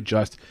tough for you to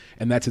adjust,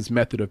 and that's his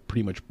method of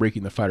pretty much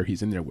breaking the fighter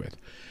he's in there with.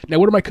 Now,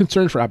 what are my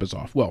concerns for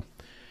Abuzov? Well,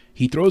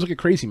 he throws like a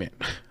crazy man.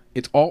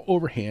 It's all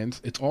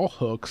overhands. It's all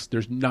hooks.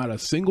 There's not a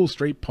single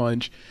straight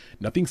punch.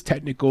 Nothing's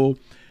technical.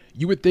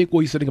 You would think,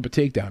 well, he's setting up a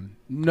takedown.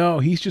 No,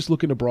 he's just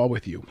looking to brawl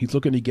with you. He's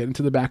looking to get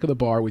into the back of the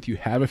bar with you,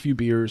 have a few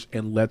beers,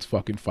 and let's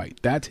fucking fight.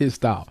 That's his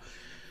style.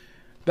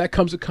 That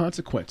comes with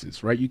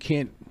consequences, right? You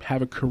can't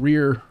have a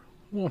career.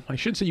 Well, I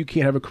shouldn't say you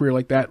can't have a career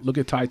like that. Look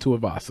at Tai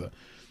Tuivasa.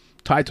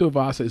 Tai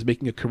Tuivasa is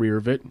making a career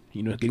of it,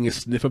 you know, getting a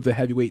sniff of the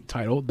heavyweight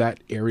title, that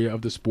area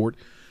of the sport.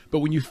 But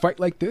when you fight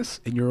like this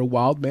and you're a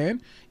wild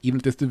man, even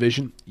at this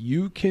division,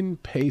 you can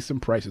pay some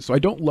prices. So I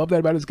don't love that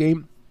about his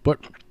game, but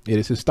it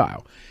is his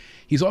style.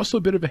 He's also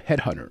a bit of a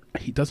headhunter.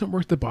 He doesn't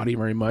work the body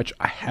very much.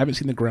 I haven't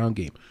seen the ground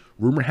game.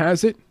 Rumor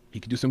has it he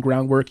can do some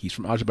groundwork. He's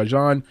from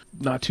Azerbaijan,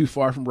 not too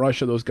far from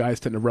Russia. Those guys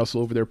tend to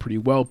wrestle over there pretty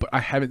well, but I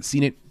haven't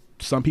seen it.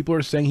 Some people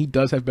are saying he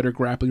does have better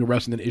grappling and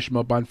wrestling than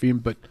Ismael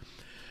Bonfim, but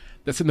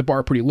that's in the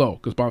bar pretty low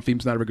because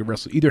Bonfim's not a very good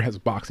wrestler either, has a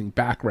boxing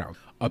background.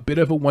 A bit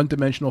of a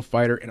one-dimensional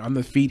fighter, and on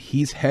the feet,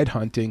 he's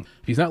headhunting.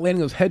 If he's not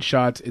landing those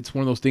headshots, it's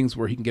one of those things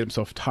where he can get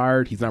himself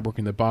tired. He's not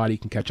working the body,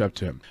 can catch up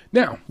to him.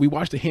 Now, we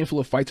watched a handful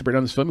of fights to break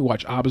down this film. We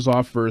watched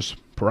Abuzov versus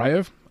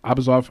Parayev,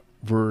 Abuzov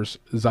versus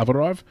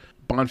Zavarov,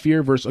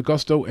 Bonfim versus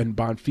Augusto, and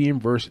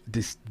Bonfim versus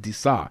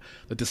Disa.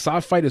 The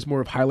Disa fight is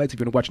more of highlights. If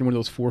you're watching one of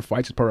those 4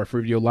 fights, it's part of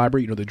our video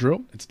library. You know the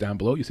drill. It's down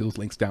below. You see those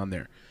links down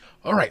there.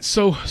 All right,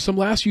 so some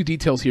last few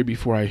details here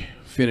before I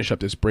finish up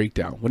this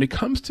breakdown. When it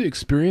comes to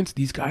experience,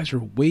 these guys are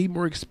way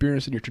more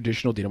experienced than your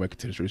traditional Dana White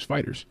Contender Series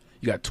fighters.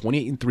 You got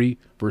 28-3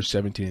 versus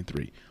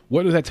 17-3.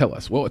 What does that tell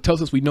us? Well, it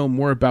tells us we know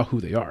more about who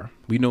they are.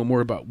 We know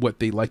more about what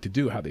they like to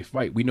do, how they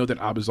fight. We know that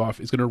Abuzov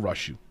is going to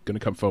rush you, going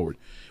to come forward.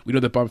 We know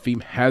that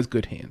Bonfim has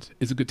good hands,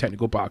 is a good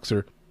technical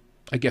boxer.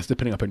 I guess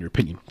depending upon your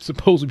opinion.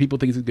 Supposedly people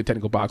think he's a good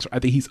technical boxer. I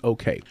think he's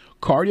okay.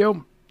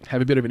 Cardio,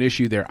 have a bit of an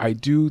issue there. I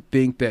do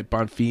think that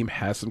Bonfim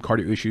has some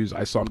cardio issues.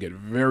 I saw him get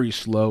very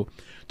slow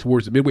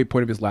towards the midway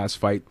point of his last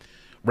fight.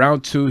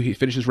 Round 2, he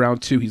finishes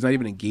round 2. He's not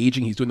even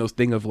engaging. He's doing those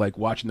thing of like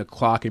watching the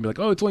clock and be like,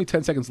 oh, it's only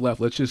 10 seconds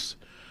left. Let's just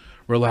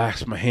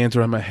relax. My hands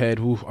are on my head.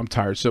 Ooh, I'm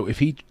tired. So if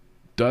he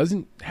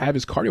doesn't have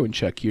his cardio in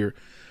check here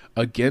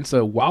against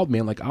a wild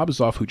man like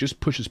Abuzov, who just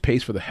pushes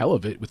pace for the hell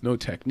of it with no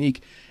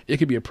technique, it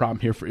could be a problem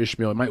here for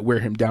Ismael. It might wear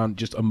him down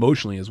just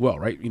emotionally as well,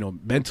 right? You know,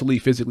 mentally,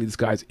 physically, this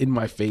guy's in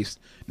my face,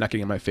 not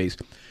getting in my face.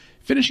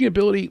 Finishing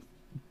ability,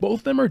 both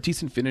of them are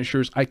decent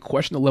finishers. I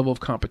question the level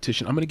of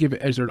competition. I'm going to give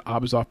it edge there to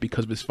Abuzov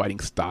because of his fighting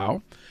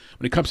style.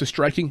 When it comes to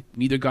striking,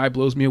 neither guy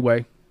blows me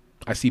away.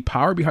 I see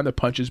power behind the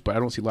punches, but I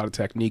don't see a lot of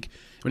technique.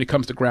 When it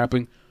comes to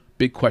grappling,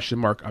 big question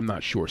mark. I'm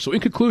not sure. So in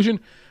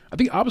conclusion, I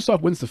think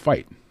Abuzov wins the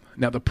fight.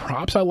 Now, the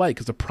props I like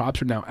because the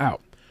props are now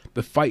out.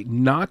 The fight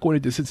not going to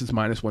distance is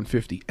minus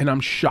 150. And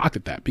I'm shocked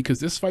at that because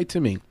this fight to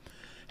me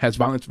has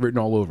violence written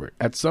all over it.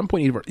 At some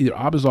point, either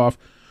Abuzov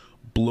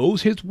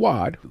blows his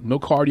wad, no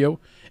cardio,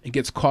 and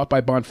gets caught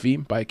by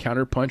Bonfim by a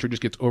counter punch or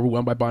just gets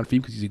overwhelmed by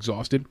Bonfim because he's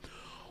exhausted.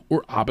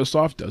 Or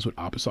Abuzov does what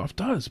Abuzov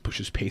does,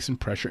 pushes pace and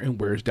pressure and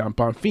wears down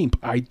Bonfim.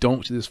 I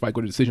don't see this fight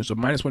go to decision. So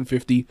minus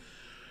 150,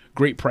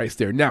 great price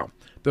there. Now,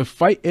 the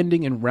fight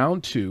ending in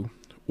round 2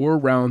 or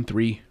round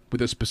 3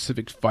 with a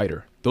specific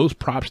fighter, those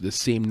props are the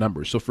same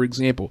numbers. So for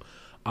example,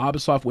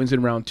 Abuzov wins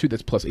in round 2,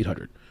 that's plus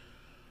 800.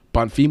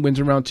 Bonfim wins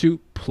in round 2,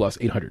 plus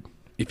 800.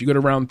 If you go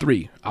to round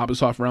 3,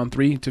 Abuzov round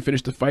 3 to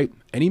finish the fight,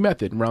 any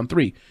method in round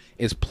 3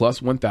 is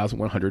plus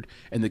 1,100.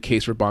 In the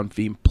case for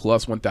Bonfim,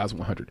 plus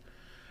 1,100.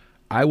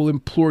 I will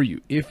implore you,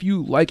 if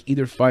you like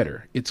either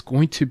fighter, it's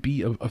going to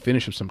be a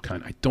finish of some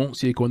kind. I don't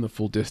see it going the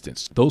full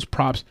distance. Those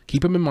props,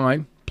 keep them in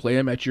mind. Play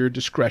them at your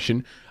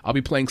discretion. I'll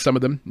be playing some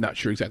of them. Not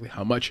sure exactly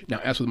how much. Now,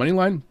 as for the money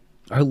line,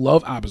 I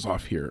love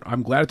Abazov here.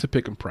 I'm glad it's a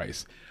pick and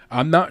price.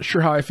 I'm not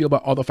sure how I feel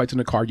about all the fights in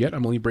the card yet.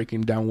 I'm only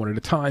breaking them down one at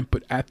a time.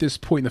 But at this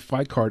point in the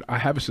fight card, I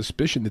have a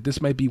suspicion that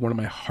this might be one of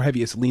my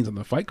heaviest leans on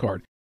the fight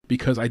card,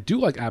 because I do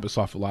like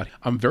Abasov a lot.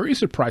 I'm very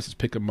surprised it's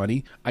pick of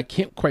money. I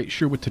can't quite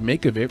sure what to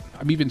make of it.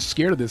 I'm even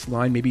scared of this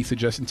line, maybe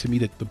suggesting to me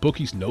that the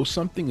bookies know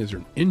something. Is there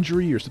an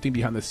injury or something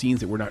behind the scenes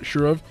that we're not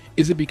sure of?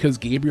 Is it because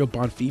Gabriel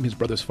Bonfim, his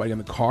brother's fighting on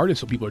the card, and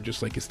so people are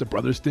just like, it's the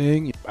brothers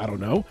thing? I don't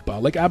know. But I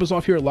like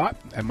Abasov here a lot.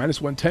 At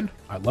minus 110,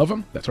 I love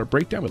him. That's our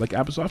breakdown. We like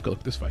Abasov. Go look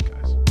at this fight,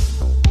 guys.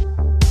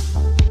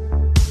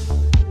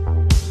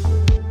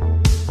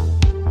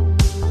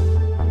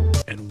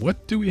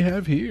 What do we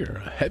have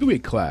here? A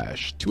heavyweight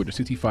clash,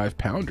 265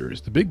 pounders,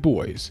 the big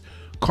boys.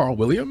 Carl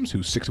Williams,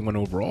 who's 6-1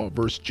 overall,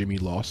 versus Jimmy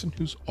Lawson,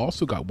 who's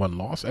also got one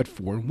loss at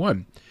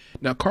 4-1.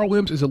 Now, Carl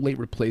Williams is a late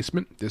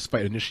replacement. This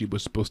fight initially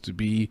was supposed to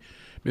be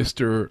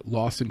Mr.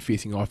 Lawson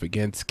facing off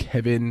against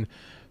Kevin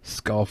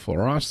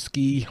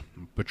Skalforowski.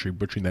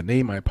 Butchering that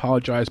name, I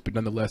apologize, but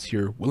nonetheless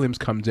here, Williams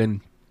comes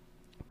in.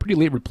 Pretty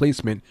late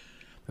replacement.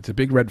 That's a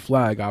big red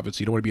flag.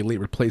 Obviously, you don't want to be a late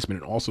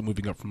replacement and also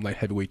moving up from light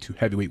heavyweight to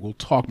heavyweight. We'll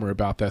talk more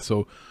about that.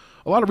 So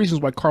a lot of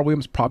reasons why Carl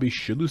Williams probably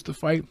should lose the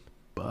fight,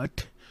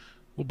 but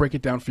we'll break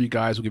it down for you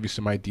guys. We'll give you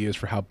some ideas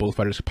for how both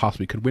fighters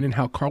possibly could win and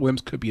how Carl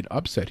Williams could be an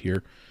upset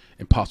here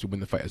and possibly win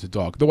the fight as a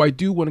dog. Though I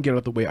do want to get out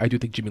of the way, I do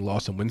think Jimmy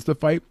Lawson wins the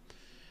fight.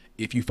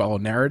 If you follow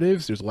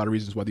narratives, there's a lot of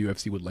reasons why the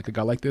UFC would like a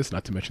guy like this,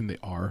 not to mention they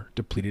are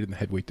depleted in the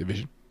heavyweight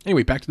division.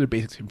 Anyway, back to the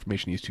basics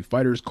information. These two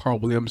fighters, Carl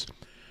Williams,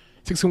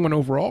 6-1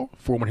 overall,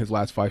 4-1 his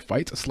last 5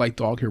 fights, a slight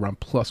dog here around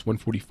plus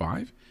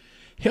 145.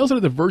 Hails out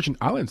of the Virgin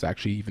Islands,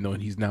 actually, even though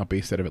he's now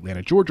based out of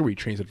Atlanta, Georgia, where he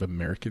trains at an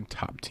American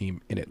top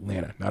team in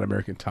Atlanta, not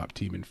American top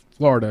team in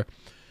Florida.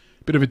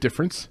 Bit of a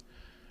difference.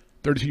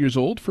 32 years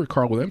old for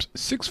Carl Williams,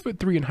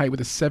 6'3" in height with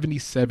a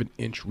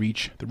 77-inch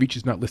reach. The reach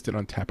is not listed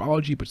on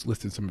Tapology, but it's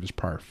listed in some of his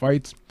prior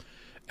fights.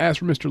 As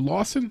for Mr.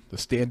 Lawson, the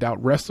standout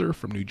wrestler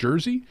from New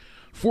Jersey,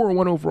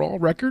 4-1 overall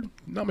record,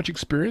 not much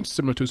experience,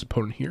 similar to his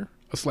opponent here.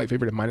 A slight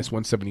favorite at minus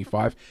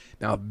 175.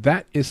 Now,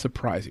 that is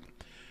surprising.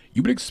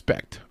 You would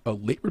expect a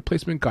late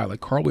replacement guy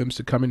like Carl Williams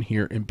to come in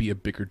here and be a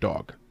bigger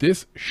dog.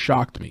 This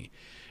shocked me.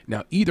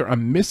 Now, either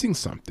I'm missing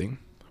something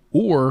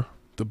or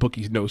the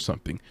bookies know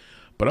something.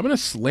 But I'm going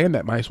to slam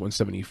that minus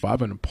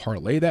 175. I'm going to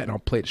parlay that, and I'll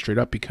play it straight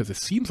up because it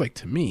seems like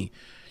to me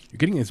you're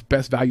getting as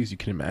best value as you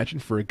can imagine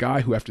for a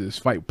guy who after this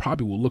fight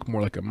probably will look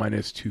more like a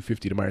minus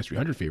 250 to minus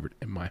 300 favorite,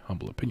 in my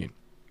humble opinion.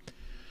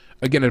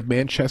 Again, at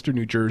Manchester,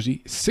 New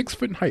Jersey, 6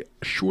 foot in height,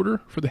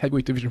 shorter for the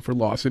heavyweight division for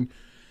Lawson,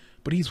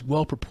 but he's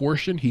well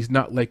proportioned. He's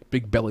not like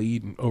big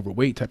bellied and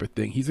overweight type of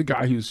thing. He's a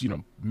guy who's,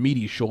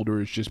 meaty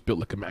shoulders, just built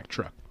like a Mack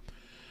truck.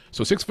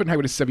 So 6 foot in height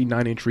with a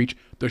 79-inch reach.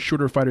 The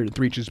shorter fighter at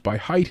 3 inches by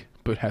height,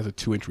 but has a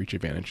 2-inch reach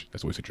advantage.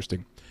 That's always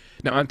interesting.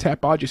 Now on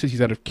Tapology, it says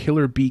he's out of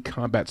Killer Bee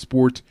Combat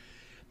Sports.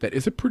 That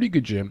is a pretty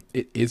good gym.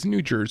 It is in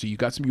New Jersey. You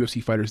got some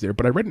UFC fighters there,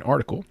 but I read an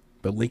article.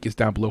 The link is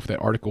down below for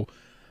that article.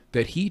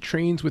 That he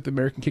trains with the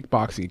American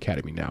Kickboxing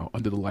Academy now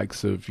under the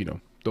likes of,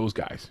 those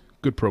guys.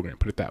 Good program,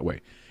 put it that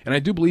way. And I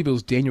do believe it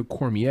was Daniel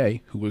Cormier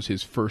who was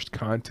his first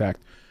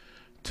contact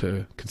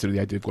to consider the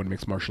idea of going to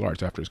mixed martial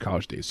arts after his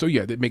college days. So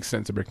yeah, that makes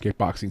sense. American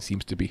Kickboxing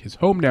seems to be his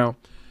home now.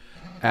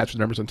 As for the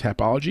numbers on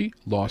Tapology,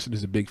 Lawson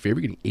is a big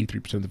favorite, getting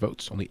 83% of the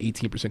votes. Only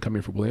 18% coming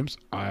in for Williams.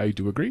 I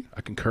do agree.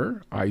 I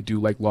concur. I do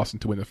like Lawson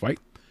to win the fight.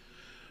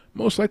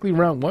 Most likely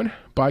round 1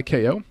 by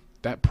KO.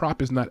 That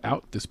prop is not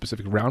out, this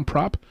specific round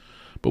prop.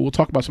 But we'll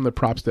talk about some of the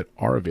props that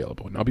are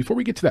available. Now, before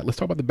we get to that, let's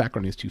talk about the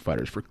background of these two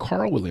fighters. For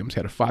Carl Williams,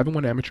 had a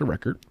 5-1 amateur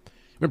record.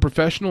 Went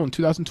professional in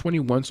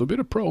 2021, so a bit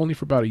of pro only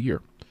for about a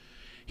year.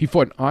 He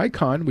fought an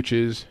Icon, which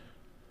is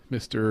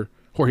Mr.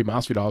 Jorge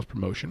Masvidal's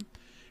promotion.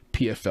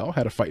 PFL,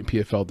 had a fight in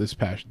PFL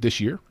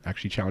this year,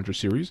 actually Challenger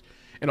Series,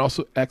 and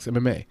also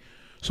ex-MMA.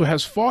 So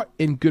has fought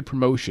in good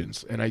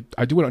promotions, and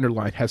I do want to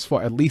underline, has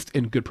fought at least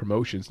in good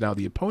promotions. Now,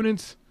 the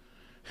opponents,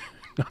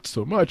 not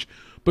so much,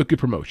 but good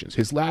promotions.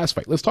 His last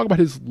fight, let's talk about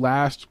his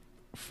last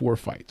 4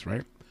 fights,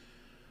 right?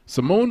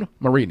 Simone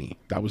Marini,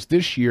 that was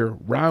this year,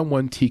 round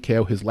 1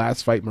 TKO, his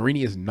last fight.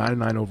 Marini is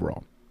 9-9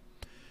 overall.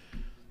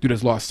 Dude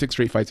has lost 6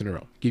 straight fights in a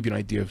row. Give you an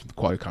idea of the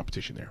quality of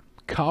competition there.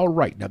 Kyle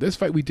Wright, now this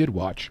fight we did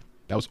watch,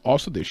 that was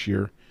also this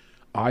year,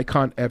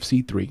 Icon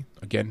FC3.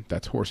 Again,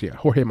 that's Jorge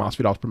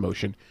Masvidal's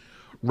promotion.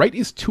 Wright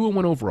is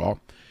 2-1 overall.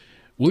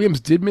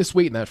 Williams did miss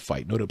weight in that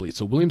fight, notably.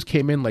 So Williams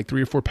came in like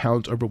 3 or 4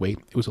 pounds overweight.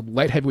 It was a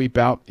light heavyweight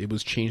bout. It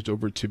was changed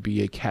over to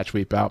be a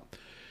catchweight bout.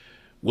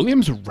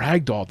 Williams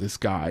ragdolled this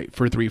guy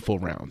for 3 full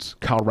rounds.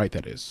 Kyle Wright,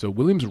 that is. So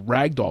Williams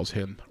ragdolls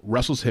him,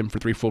 wrestles him for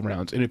 3 full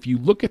rounds. And if you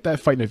look at that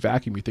fight in a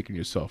vacuum, you're thinking to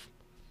yourself,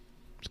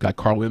 this guy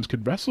Carl Williams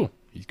could wrestle.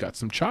 He's got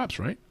some chops,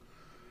 right?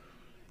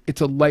 It's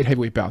a light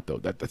heavyweight bout, though.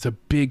 That's a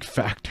big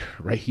factor,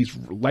 right? He's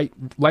light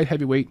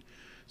heavyweight.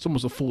 It's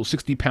almost a full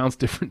 60 pounds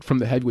different from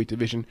the heavyweight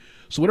division.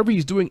 So whatever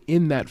he's doing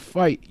in that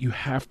fight, you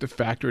have to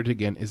factor it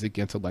again is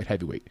against a light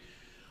heavyweight.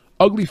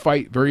 Ugly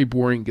fight, very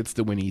boring, gets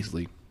the win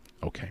easily.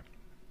 Okay.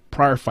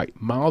 Prior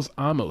fight, Miles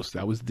Amos.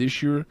 That was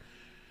this year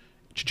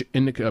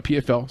in the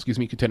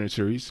PFL, Contender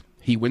Series.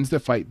 He wins the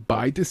fight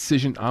by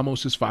decision,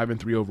 almost just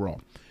 5-3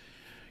 overall.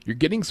 You're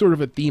getting sort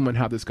of a theme on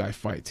how this guy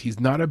fights. He's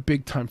not a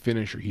big-time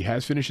finisher. He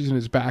has finishes in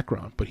his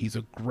background, but he's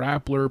a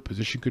grappler,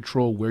 position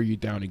control, wear you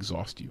down,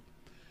 exhaust you.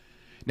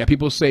 Now,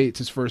 people say it's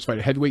his first fight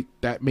at heavyweight.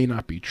 That may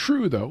not be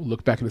true, though.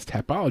 Look back at his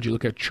Tapology.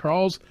 Look at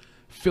Charles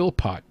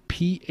Philpott,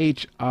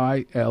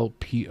 Philpot,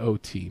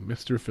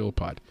 Mr.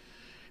 Philpott.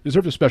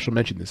 Deserves a special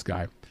mention, this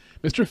guy.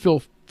 Mr.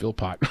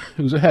 Philpott,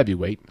 who's a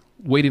heavyweight,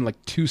 weighing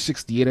like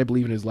 268, I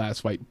believe, in his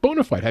last fight.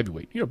 Bona fide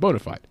heavyweight. Bona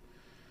fide.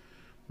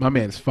 My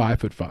man's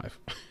 5'5".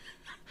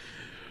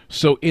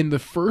 So in the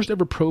first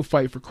ever pro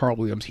fight for Carl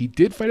Williams, he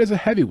did fight as a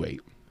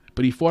heavyweight,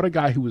 but he fought a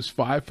guy who was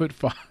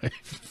 5'5",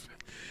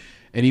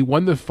 and he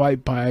won the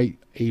fight by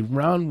a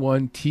round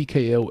 1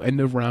 TKO. End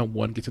of round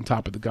 1, gets on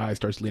top of the guy,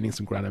 starts landing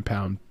some ground and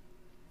pound.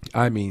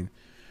 I mean,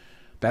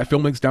 that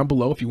film link's down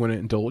below if you want to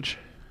indulge.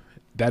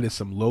 That is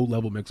some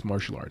low-level mixed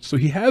martial arts. So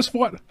he has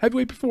fought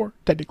heavyweight before,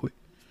 technically.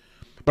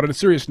 But on a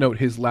serious note,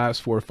 his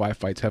last 4 or 5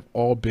 fights have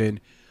all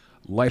been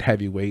light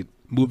heavyweight,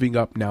 moving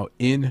up now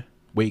in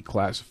weight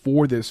class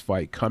for this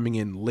fight, coming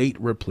in late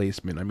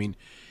replacement. I mean,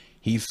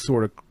 he's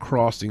sort of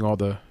crossing all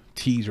the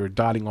T's or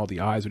dotting all the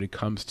I's when it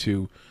comes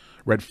to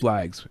red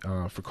flags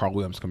for Carl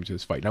Williams coming to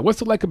this fight. Now, what's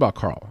to like about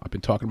Carl? I've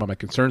been talking about my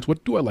concerns.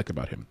 What do I like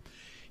about him?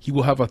 He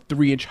will have a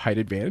 3-inch height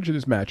advantage in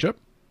this matchup.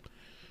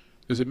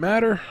 Does it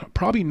matter?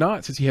 Probably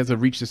not, since he has a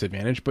reach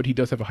disadvantage, but he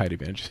does have a height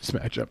advantage in this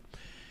matchup.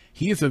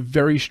 He is a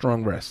very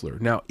strong wrestler.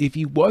 Now, if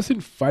he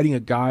wasn't fighting a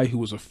guy who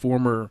was a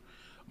former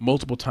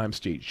multiple-time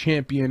state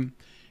champion,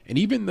 and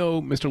even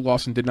though Mr.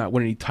 Lawson did not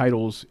win any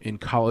titles in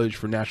college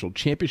for national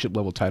championship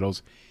level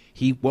titles,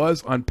 he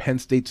was on Penn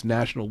State's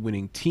national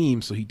winning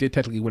team, so he did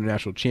technically win a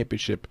national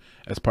championship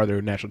as part of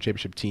their national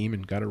championship team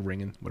and got a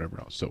ring and whatever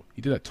else. So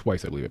he did that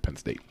twice, I believe, at Penn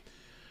State.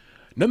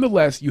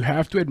 Nonetheless, you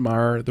have to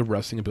admire the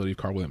wrestling ability of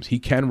Carl Williams. He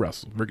can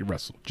wrestle, very good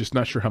wrestle. Just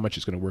not sure how much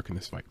it's going to work in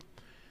this fight.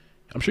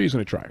 I'm sure he's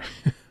going to try.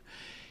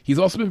 He's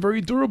also been very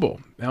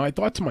durable. Now, I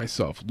thought to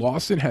myself,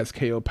 Lawson has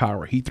KO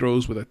power. He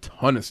throws with a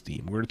ton of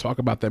steam. We're going to talk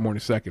about that more in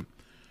a second.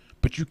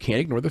 But you can't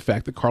ignore the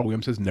fact that Carl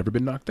Williams has never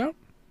been knocked out.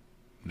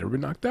 Never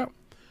been knocked out.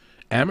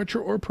 Amateur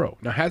or pro.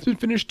 Now, has been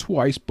finished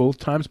twice, both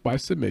times by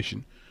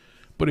submission.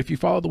 But if you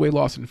follow the way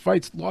Lawson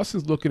fights,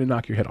 Lawson's looking to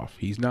knock your head off.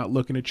 He's not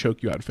looking to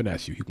choke you out and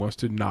finesse you. He wants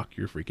to knock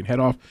your freaking head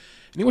off,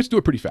 and he wants to do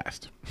it pretty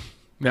fast.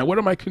 Now, what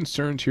are my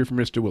concerns here for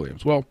Mr.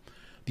 Williams? Well,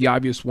 the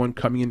obvious one,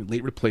 coming in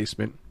late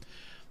replacement.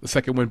 The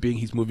second one being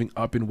he's moving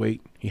up in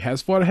weight. He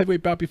has fought a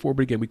heavyweight bout before,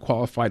 but again, we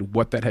qualified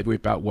what that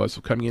heavyweight bout was.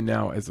 So coming in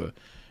now as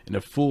in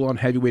a full-on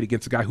heavyweight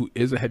against a guy who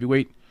is a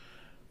heavyweight,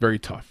 very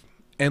tough.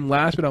 And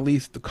last but not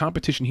least, the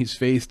competition he's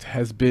faced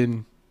has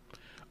been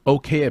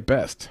okay at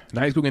best.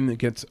 Now he's going in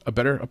against a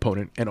better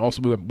opponent and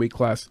also moving up weight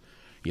class.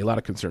 A lot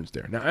of concerns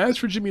there. Now, as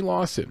for Jimmy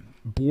Lawson,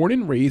 born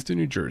and raised in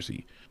New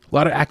Jersey, a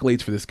lot of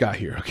accolades for this guy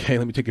here. Okay,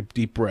 let me take a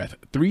deep breath.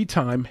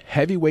 3-time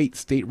heavyweight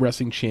state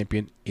wrestling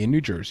champion in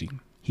New Jersey.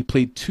 He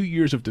played 2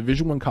 years of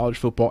Division I college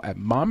football at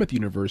Monmouth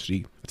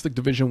University. It's like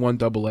Division I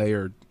AA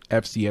or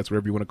FCS,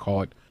 whatever you want to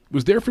call it.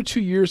 Was there for 2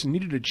 years and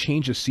needed a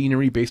change of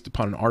scenery based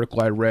upon an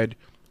article I read.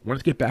 Wanted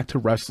to get back to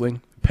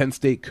wrestling. Penn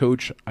State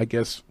coach, I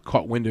guess,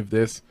 caught wind of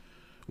this.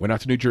 Went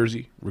out to New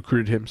Jersey,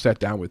 recruited him, sat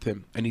down with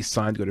him, and he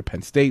signed to go to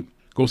Penn State.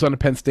 Goes on to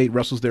Penn State,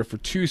 wrestles there for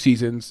 2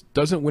 seasons.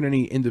 Doesn't win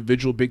any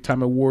individual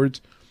big-time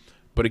awards.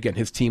 But again,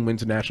 his team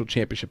wins a national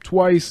championship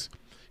twice.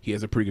 He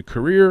has a pretty good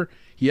career.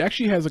 He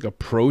actually has like a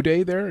pro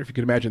day there. If you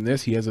can imagine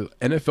this, he has an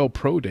NFL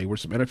pro day where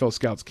some NFL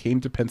scouts came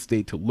to Penn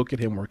State to look at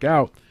him work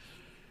out.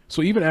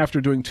 So even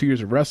after doing 2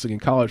 years of wrestling in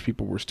college,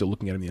 people were still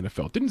looking at him in the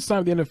NFL. Didn't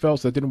sign with the NFL,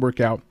 so that didn't work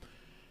out.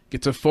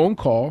 Gets a phone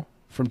call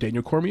from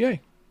Daniel Cormier,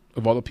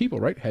 of all the people,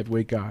 right?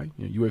 Heavyweight guy,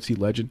 UFC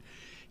legend.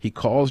 He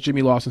calls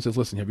Jimmy Lawson and says,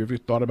 listen, have you ever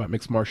thought about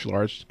mixed martial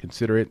arts?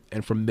 Consider it.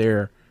 And from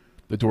there,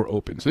 the door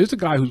opens. So there's a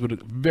guy who's with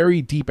a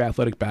very deep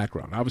athletic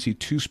background. Obviously,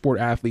 2-sport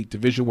athlete,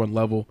 Division I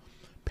level,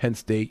 Penn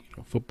State,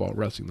 football,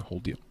 wrestling, the whole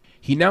deal.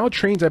 He now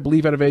trains, I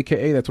believe, out of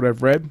AKA. That's what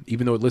I've read,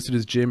 even though it listed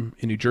his gym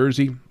in New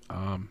Jersey.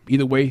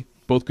 Either way,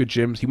 both good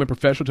gyms. He went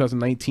professional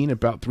 2019,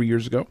 about 3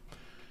 years ago.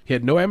 He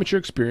had no amateur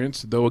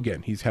experience, though,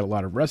 again, he's had a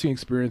lot of wrestling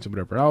experience and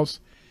whatever else.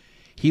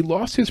 He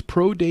lost his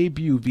pro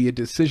debut via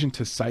decision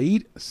to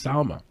Said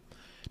Salma.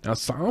 Now,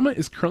 Salma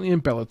is currently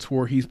in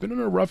Bellator. He's been on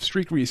a rough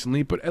streak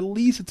recently, but at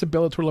least it's a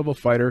Bellator-level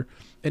fighter,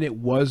 and it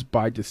was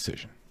by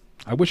decision.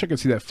 I wish I could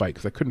see that fight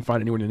because I couldn't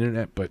find anyone on the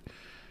internet, but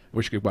I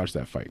wish I could watch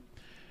that fight.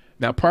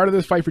 Now, prior to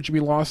this fight for Jimmy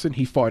Lawson,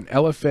 he fought in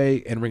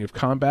LFA and Ring of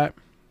Combat.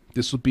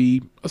 This will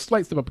be a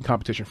slight step up in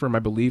competition for him, I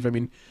believe. I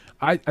mean,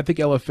 I think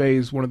LFA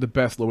is one of the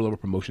best lower-level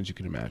promotions you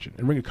can imagine,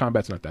 and Ring of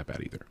Combat's not that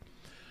bad either.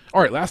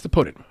 All right, last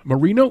opponent,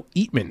 Marino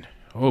Eatman.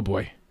 Oh,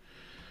 boy.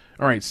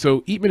 All right,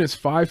 so Eatman is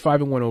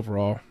 5-5-1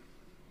 overall.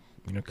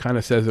 Kind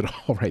of says it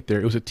all right there.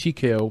 It was a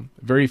TKO,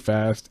 very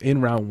fast,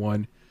 in round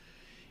 1.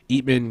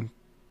 Eatman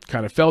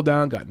kind of fell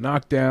down, got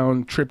knocked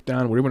down, tripped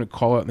down, whatever you want to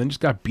call it, and then just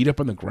got beat up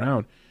on the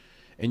ground.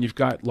 And you've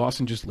got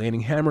Lawson just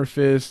landing hammer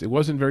fists. It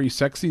wasn't very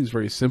sexy. It was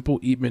very simple.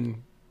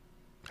 Eatman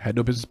had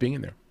no business being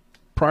in there.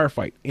 Prior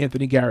fight,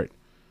 Anthony Garrett.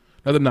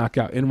 Another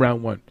knockout in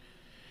round 1.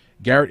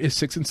 Garrett is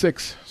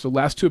 6-6. So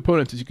last 2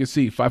 opponents, as you can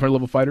see, 500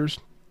 level fighters.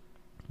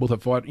 Both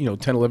have fought,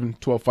 10, 11,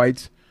 12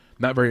 fights.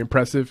 Not very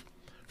impressive.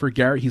 For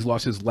Garrett, he's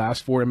lost his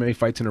last 4 MMA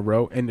fights in a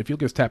row. And if you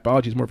look at his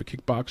Tapology, he's more of a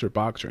kickboxer,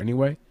 boxer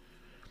anyway.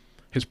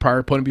 His prior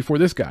opponent before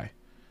this guy,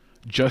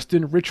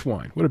 Justin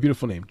Richwine. What a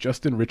beautiful name,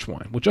 Justin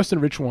Richwine. Well, Justin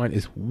Richwine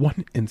is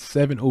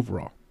 1-7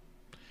 overall.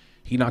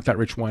 He knocked out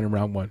Richwine in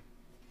round 1,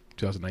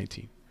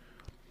 2019.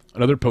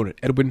 Another opponent,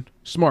 Edwin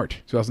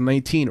Smart,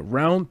 2019,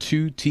 round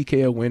 2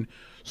 TKO win.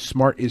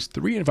 Smart is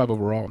 3-5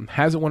 overall and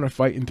hasn't won a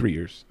fight in 3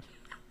 years.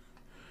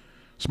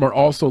 Smart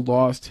also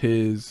lost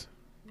his,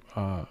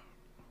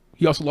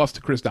 he also lost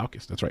to Chris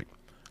Daukaus. That's right.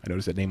 I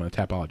noticed that name on the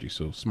Tapology.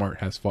 So Smart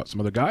has fought some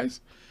other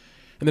guys.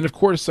 And then, of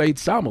course, Said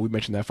Salma. We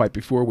mentioned that fight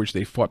before, which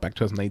they fought back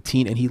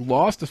 2019, and he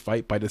lost the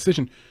fight by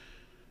decision,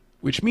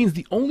 which means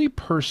the only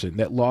person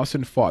that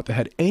Lawson fought that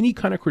had any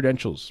kind of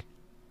credentials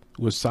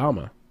was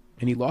Salma,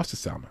 and he lost to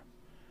Salma.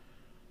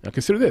 Now,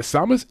 consider this.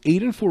 Salma's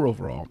 8-4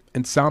 overall,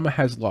 and Salma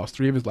has lost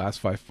 3 of his last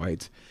 5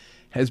 fights,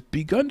 has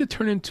begun to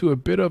turn into a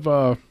bit of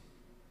a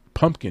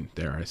pumpkin,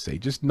 dare I say,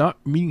 just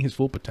not meeting his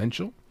full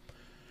potential.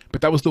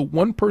 But that was the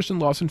one person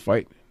Lawson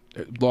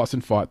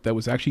fought that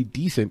was actually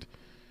decent,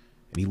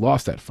 and he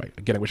lost that fight.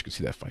 Again, I wish I could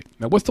see that fight.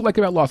 Now, what's to like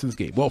about Lawson's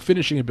game? Well,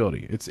 finishing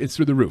ability. It's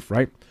through the roof,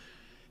 right?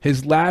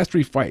 His last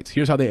 3 fights,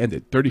 here's how they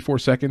ended. 34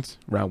 seconds,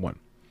 round 1.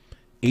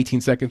 18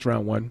 seconds,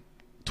 round 1.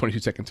 22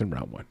 seconds in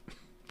round 1.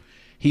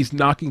 He's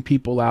knocking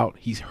people out.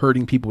 He's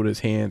hurting people with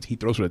his hands. He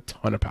throws with a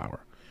ton of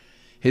power.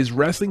 His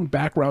wrestling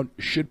background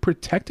should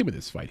protect him in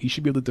this fight. He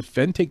should be able to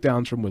defend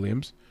takedowns from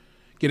Williams,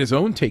 get his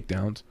own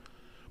takedowns,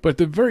 but at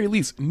the very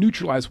least,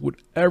 neutralize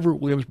whatever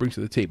Williams brings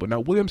to the table.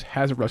 Now, Williams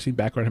has a wrestling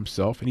background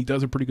himself, and he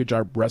does a pretty good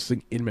job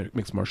wrestling in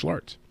mixed martial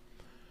arts.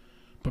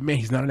 But man,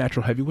 he's not a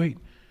natural heavyweight.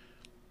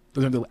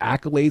 Doesn't have the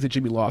accolades that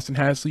Jimmy Lawson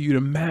has, so you'd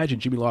imagine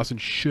Jimmy Lawson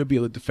should be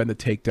able to defend the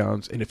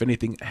takedowns, and if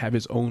anything, have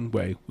his own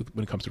way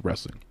when it comes to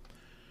wrestling.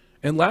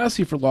 And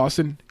lastly, for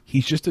Lawson,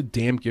 he's just a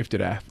damn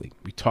gifted athlete.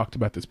 We talked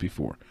about this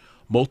before.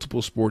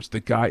 Multiple sports, the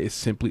guy is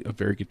simply a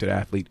very gifted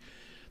athlete.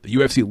 The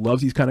UFC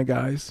loves these kind of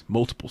guys.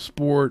 Multiple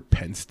sport,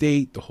 Penn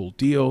State, the whole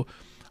deal.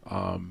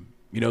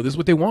 This is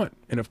what they want.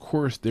 And of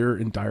course, they're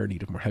in dire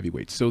need of more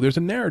heavyweights. So there's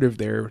a narrative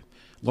there.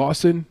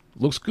 Lawson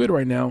looks good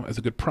right now as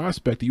a good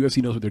prospect. The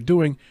UFC knows what they're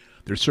doing.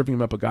 They're serving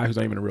him up a guy who's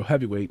not even a real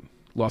heavyweight.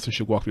 Lawson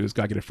should walk through this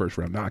guy, get a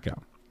first-round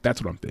knockout.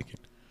 That's what I'm thinking.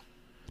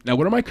 Now,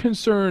 what are my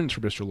concerns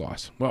for Mr.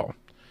 Lawson? Well,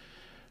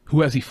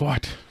 who has he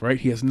fought, right?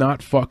 He has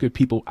not fought good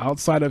people.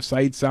 Outside of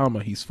Said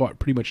Salma, he's fought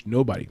pretty much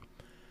nobody.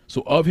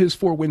 So of his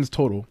 4 wins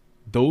total,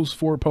 those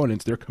 4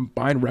 opponents, their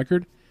combined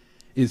record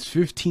is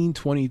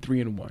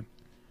 15-23-1.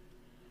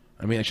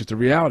 I mean, that's just a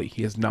reality.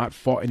 He has not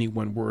fought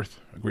anyone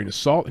worth a grain of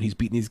salt, and he's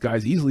beaten these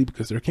guys easily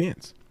because they're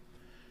cans.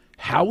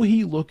 How will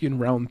he look in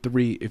round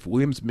 3 if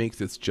Williams makes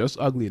this just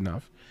ugly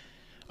enough?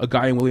 A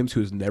guy in Williams who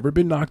has never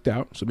been knocked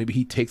out, so maybe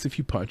he takes a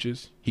few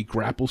punches, he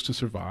grapples to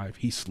survive,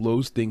 he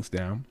slows things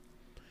down.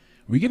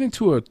 We get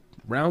into a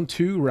round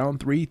 2, round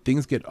 3,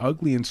 things get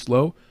ugly and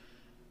slow.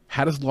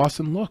 How does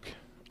Lawson look?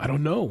 I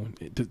don't know.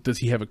 Does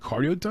he have a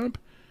cardio dump?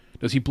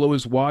 Does he blow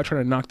his wad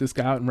trying to knock this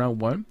guy out in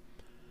round 1?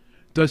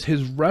 Does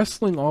his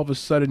wrestling all of a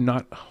sudden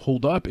not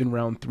hold up in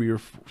round 3 or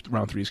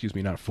round 3, excuse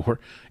me, not 4,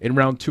 in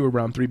round 2 or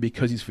round 3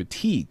 because he's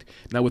fatigued?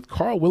 Now with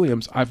Carl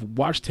Williams, I've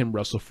watched him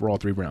wrestle for all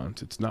 3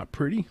 rounds. It's not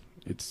pretty.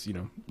 It's,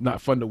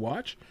 not fun to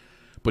watch,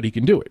 but he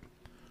can do it.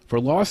 For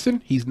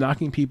Lawson, he's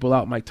knocking people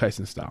out Mike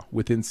Tyson style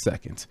within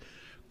seconds.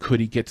 Could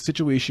he get to a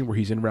situation where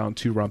he's in round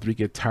 2, round 3,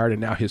 get tired,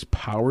 and now his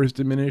power is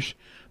diminished?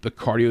 The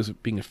cardio is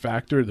being a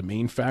factor, the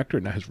main factor,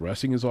 and now his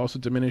wrestling is also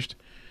diminished.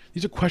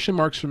 These are question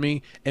marks for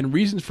me, and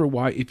reasons for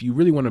why, if you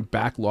really want to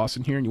back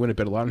Lawson here and you want to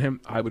bet a lot on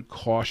him, I would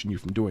caution you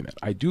from doing that.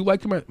 I do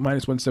like him at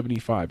minus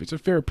 175. It's a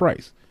fair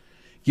price,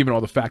 given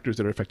all the factors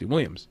that are affecting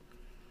Williams.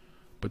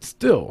 But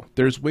still,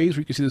 there's ways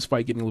where you can see this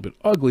fight getting a little bit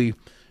ugly,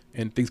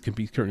 and things can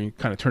be kind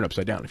of turned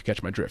upside down, if you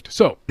catch my drift.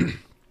 So,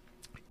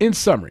 in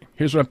summary,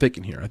 here's what I'm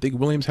thinking here. I think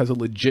Williams has a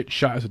legit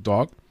shot as a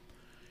dog.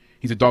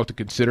 He's a dog to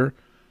consider.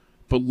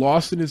 But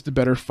Lawson is the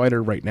better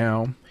fighter right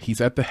now. He's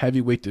at the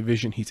heavyweight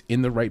division. He's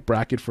in the right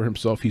bracket for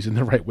himself. He's in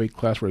the right weight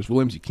class, whereas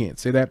Williams, you can't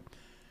say that.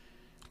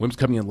 Williams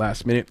coming in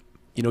last minute.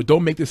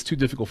 Don't make this too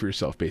difficult for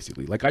yourself,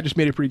 basically. Like, I just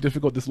made it pretty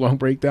difficult, this long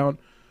breakdown.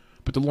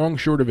 But the long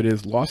short of it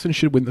is Lawson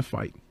should win the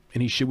fight.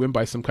 And he should win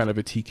by some kind of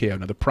a TKO.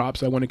 Now, the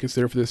props I want to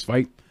consider for this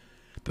fight,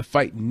 the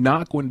fight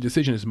not going to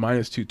decision is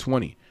minus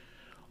 220.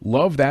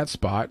 Love that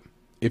spot.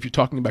 If you're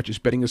talking about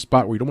just betting a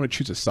spot where you don't want to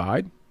choose a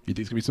side, you think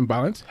there's going to be some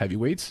balance,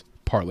 heavyweights,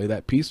 parlay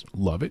that piece,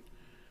 love it.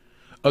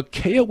 A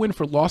KO win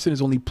for Lawson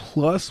is only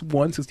plus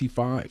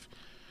 165.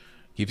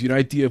 Gives you an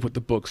idea of what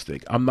the books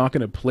think. I'm not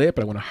going to play it,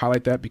 but I want to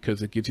highlight that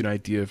because it gives you an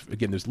idea of,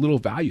 again, there's little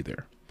value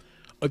there.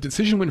 A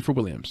decision win for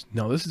Williams.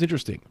 Now, this is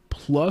interesting.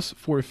 Plus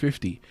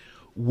 450.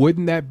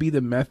 Wouldn't that be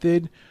the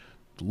method?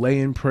 Lay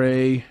and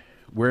pray,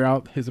 wear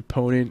out his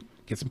opponent,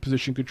 get some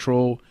position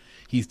control.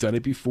 He's done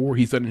it before.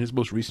 He's done it in his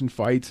most recent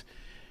fights.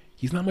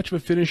 He's not much of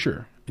a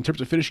finisher. In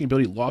terms of finishing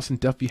ability, Lawson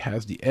definitely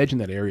has the edge in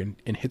that area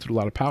and hits with a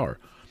lot of power.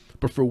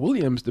 But for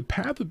Williams, the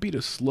path would be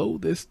to slow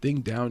this thing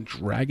down,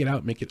 drag it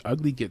out, make it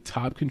ugly, get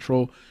top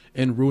control,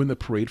 and ruin the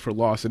parade for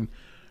Lawson.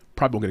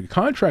 Probably won't get a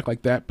contract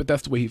like that, but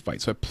that's the way he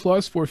fights. So at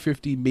plus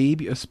 450,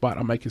 maybe a spot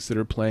I might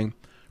consider playing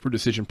for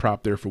decision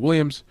prop there for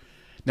Williams.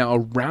 Now, a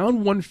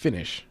round one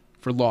finish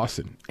for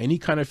Lawson, any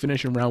kind of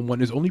finish in round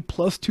one, is only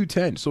plus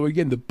 210. So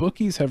again, the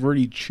bookies have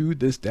already chewed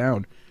this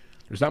down.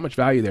 There's not much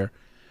value there.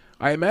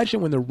 I imagine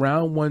when the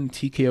round one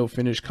TKO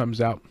finish comes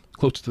out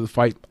closer to the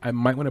fight, I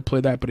might want to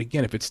play that. But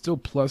again, if it's still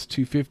plus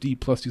 250,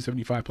 plus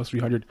 275, plus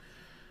 300,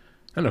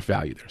 not enough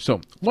value there.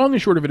 So long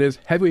and short of it is,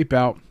 heavyweight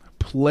bout,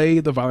 play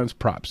the violence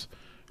props.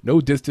 No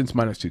distance,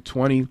 minus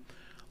 220.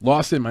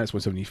 Lawson, minus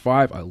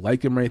 175. I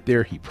like him right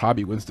there. He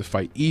probably wins the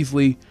fight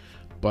easily.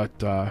 But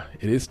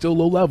it is still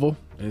low level,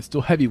 and it's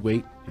still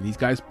heavyweight. And these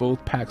guys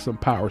both pack some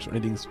power, so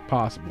anything's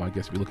possible, I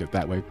guess, if you look at it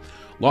that way.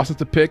 Lawson's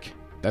the pick.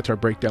 That's our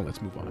breakdown.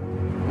 Let's move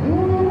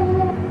on.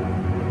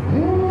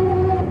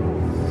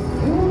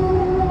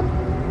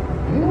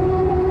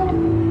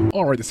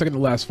 All right, the second to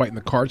last fight in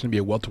the card is going to be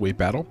a welterweight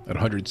battle at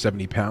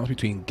 170 pounds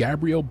between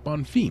Gabriel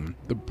Bonfim,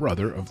 the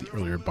brother of the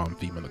earlier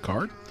Bonfim on the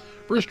card,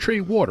 versus Trey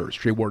Waters.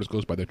 Trey Waters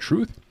goes by The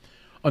Truth,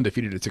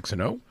 undefeated at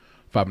 6-0.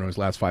 5-0 in his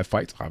last 5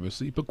 fights,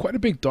 obviously, but quite a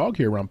big dog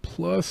here, around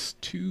plus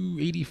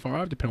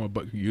 285, depending on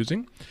what you're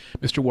using.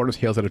 Mr. Waters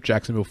hails out of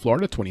Jacksonville,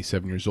 Florida,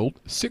 27 years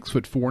old,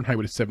 6'4" and height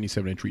with a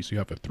 77-inch reach, so you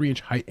have a 3-inch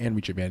height and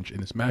reach advantage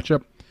in this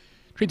matchup.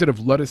 Trains out of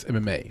Ludus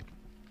MMA.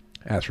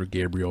 As for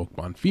Gabriel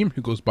Bonfim,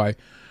 who goes by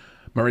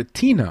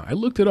Maritina, I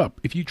looked it up.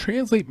 If you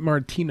translate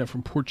Maritina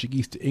from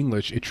Portuguese to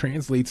English, it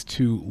translates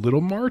to Little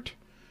Mart.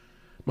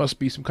 Must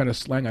be some kind of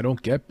slang I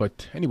don't get,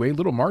 but anyway,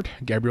 Little Mart,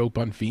 Gabriel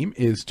Bonfim,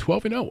 is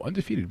 12-0,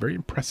 undefeated, very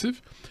impressive.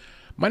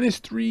 Minus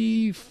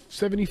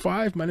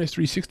 375, minus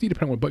 360,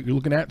 depending on what you're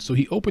looking at. So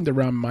he opened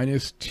around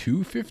minus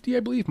 250,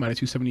 I believe, minus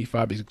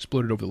 275. He's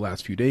exploded over the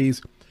last few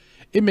days.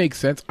 It makes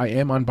sense. I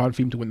am on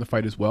Bonfim to win the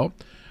fight as well.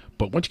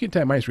 But once you get to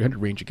that minus 300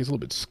 range, it gets a little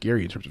bit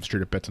scary in terms of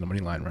straight up bets on the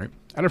money line, right?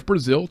 Out of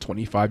Brazil,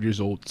 25 years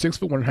old,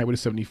 6'1" in height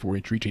with a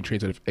 74-inch reach, and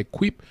trains out of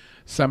Equipe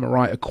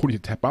Samurai according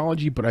to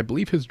Tapology, but I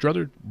believe his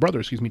brother,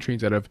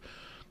 trains out of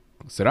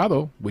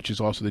Cerrado, which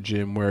is also the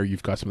gym where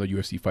you've got some of the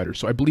UFC fighters.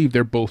 So I believe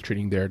they're both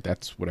training there.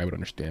 That's what I would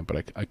understand,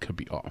 but I could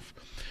be off.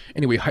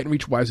 Anyway, height and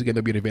reach-wise, again,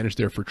 there'll be an advantage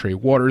there for Trey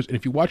Waters. And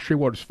if you watch Trey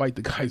Waters fight,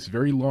 the guy's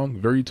very long,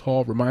 very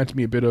tall, reminds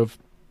me a bit of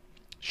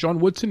Sean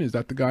Woodson. Is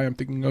that the guy I'm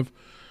thinking of?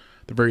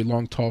 The very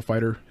long, tall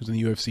fighter who's in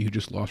the UFC who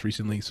just lost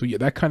recently. So yeah,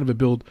 that kind of a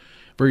build,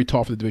 very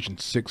tall for the division,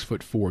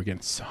 6'4"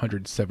 against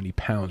 170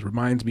 pounds.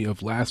 Reminds me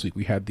of last week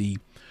we had the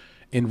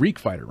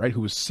Enrique fighter, right,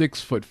 who was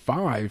 6'5",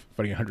 fighting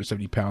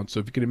 170 pounds. So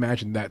if you can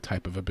imagine that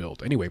type of a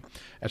build. Anyway,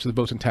 as for the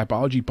votes in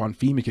Tapology,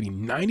 Bonfim is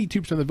getting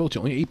 92% of the votes,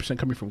 only 8%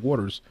 coming from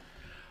Waters.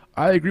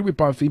 I agree with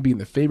Bonfim being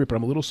the favorite, but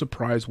I'm a little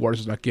surprised Waters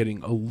is not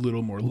getting a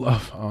little more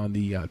love on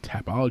the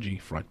Tapology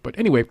front. But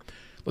anyway,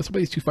 let's look at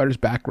these two fighters'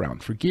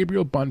 background. For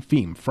Gabriel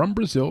Bonfim, from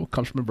Brazil,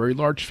 comes from a very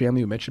large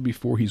family. We mentioned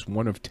before he's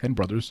one of 10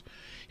 brothers.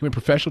 He went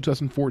professional in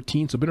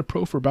 2014, so been a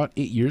pro for about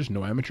 8 years,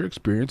 no amateur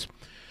experience.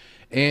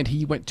 And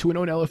he went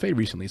 2-0 in LFA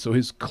recently, so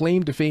his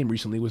claim to fame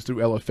recently was through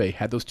LFA.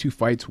 Had those 2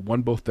 fights,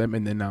 won both them,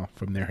 and then now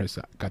from there has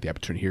got the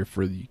opportunity here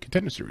for the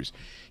Contender Series.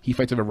 He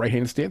fights out of a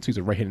right-handed stance, so he's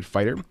a right-handed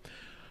fighter.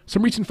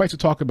 Some recent fights to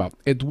talk about.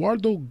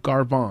 Eduardo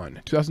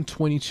Garvan,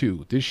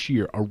 2022, this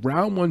year, a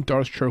round 1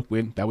 Darce choke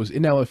win. That was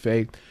in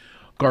LFA.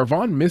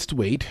 Garvan missed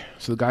weight,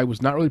 so the guy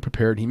was not really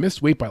prepared. He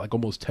missed weight by like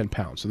almost 10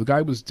 pounds. So the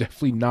guy was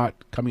definitely not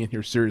coming in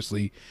here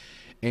seriously.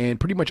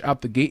 And pretty much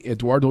out the gate,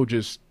 Eduardo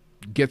just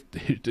gets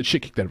the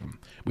shit kicked out of him.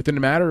 Within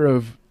a matter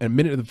of a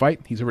minute of the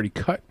fight, he's already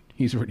cut.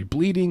 He's already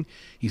bleeding.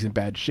 He's in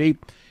bad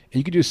shape. And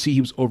you can just see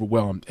he was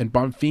overwhelmed. And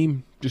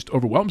Bonfim just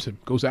overwhelms him.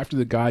 Goes after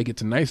the guy,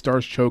 gets a nice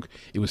Darce choke.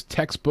 It was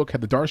textbook.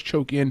 Had the Darce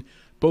choke in.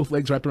 Both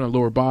legs wrapped around the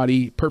lower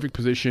body. Perfect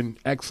position.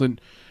 Excellent.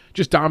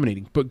 Just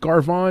dominating. But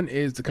Garvan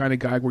is the kind of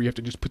guy where you have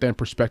to just put that in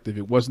perspective.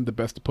 It wasn't the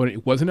best opponent.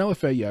 It was an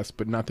LFA, yes,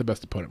 but not the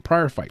best opponent.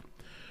 Prior fight,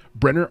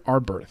 Brenner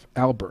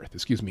Alberth,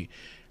 excuse me.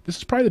 This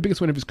is probably the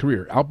biggest win of his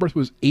career. Alberth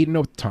was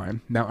 8-0 at the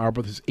time. Now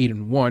Alberth is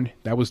 8-1.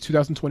 That was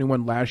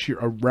 2021 last year,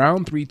 a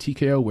round 3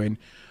 TKO win.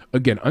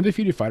 Again,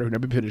 undefeated fighter who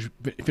never been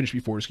finished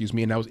before, excuse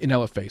me, and that was in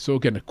LFA. So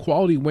again, a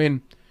quality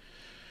win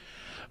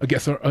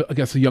against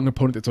a young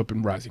opponent that's up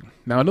and rising.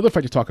 Now, another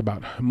fight to talk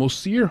about,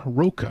 Moacir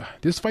Roca.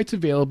 This fight's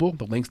available.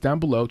 The link's down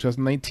below.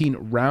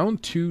 2019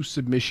 round 2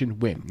 submission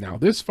win. Now,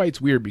 this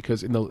fight's weird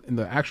because in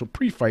the actual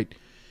pre-fight,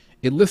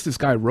 it lists this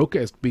guy Roca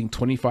as being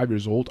 25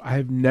 years old. I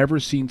have never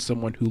seen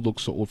someone who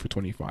looks so old for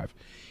 25.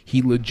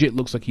 He legit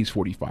looks like he's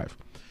 45.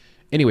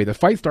 Anyway, the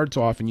fight starts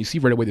off, and you see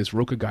right away this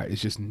Roca guy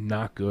is just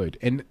not good.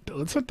 And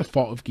it's not the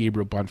fault of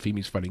Gabriel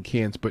Bonfim fighting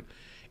cans, but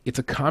it's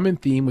a common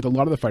theme with a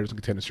lot of the fighters in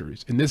the Contender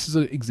Series, and this is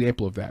an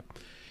example of that.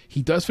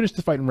 He does finish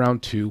the fight in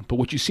round 2, but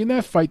what you see in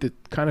that fight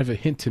that kind of a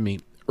hint to me,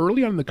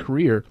 early on in the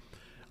career,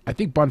 I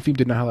think Bonfim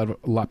did not have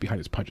a lot behind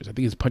his punches. I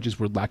think his punches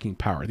were lacking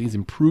power. I think he's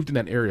improved in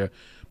that area,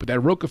 but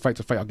that Roca fight's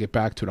a fight I'll get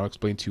back to, and I'll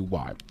explain to you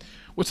why.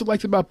 What's it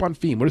like about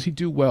Bonfim? What does he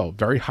do well?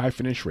 Very high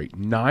finish rate.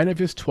 9 of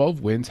his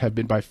 12 wins have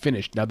been by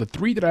finish. Now, the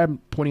 3 that I'm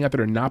pointing out that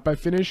are not by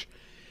finish,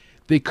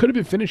 They could have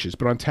been finishes,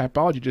 but on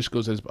Tapology it just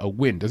goes as a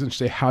win. Doesn't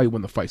say how he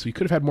won the fight. So he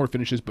could have had more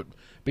finishes, but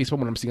based on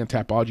what I'm seeing on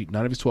Tapology,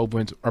 9 of his 12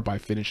 wins are by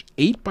finish,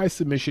 8 by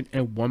submission,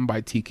 and 1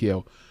 by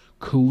TKO.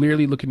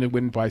 Clearly looking to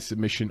win by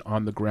submission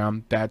on the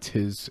ground. That's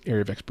his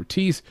area of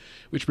expertise,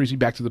 which brings me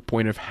back to the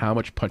point of how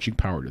much punching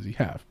power does he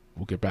have.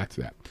 We'll get back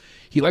to that.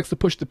 He likes to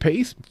push the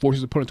pace,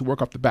 forces opponents to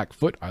work off the back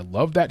foot. I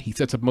love that. He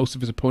sets up most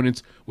of his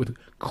opponents with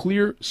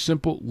clear,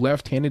 simple,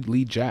 left-handed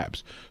lead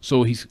jabs.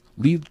 So he's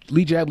lead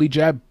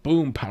jab,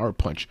 boom, power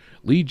punch.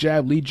 Lead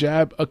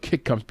jab, a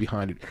kick comes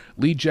behind it.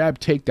 Lead jab,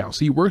 takedown.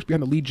 So he works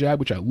behind the lead jab,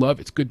 which I love.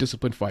 It's good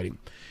disciplined fighting.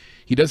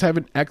 He does have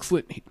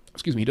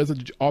he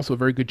does also a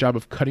very good job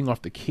of cutting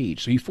off the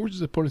cage. So he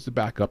forces opponents to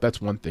back up. That's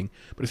one thing.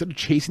 But instead of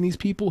chasing these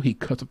people, he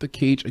cuts up the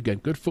cage. Again,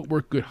 good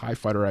footwork, good high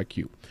fighter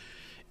IQ.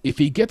 If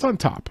he gets on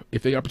top,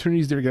 if the opportunity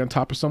is there to get on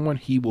top of someone,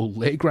 he will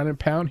lay ground and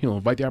pound. He'll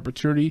invite the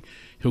opportunity.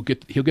 He'll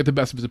get the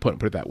best of his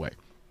opponent, put it that way.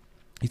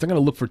 He's not going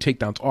to look for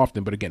takedowns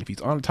often, but again, if he's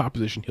on a top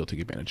position, he'll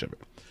take advantage of it.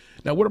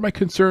 Now, what are my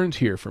concerns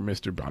here for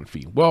Mr.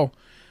 Bonfim? Well,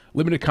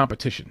 limited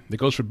competition. That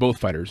goes for both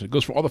fighters. It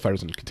goes for all the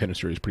fighters in the Contender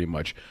Series pretty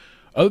much.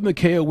 Other than the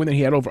KO win that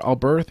he had over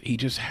Alberth, he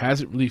just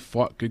hasn't really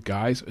fought good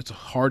guys. It's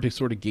hard to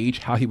sort of gauge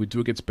how he would do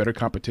against better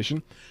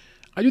competition.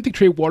 I do think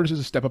Trey Waters is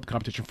a step up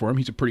competition for him.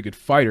 He's a pretty good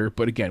fighter,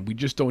 but again, we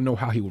just don't know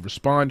how he will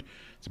respond.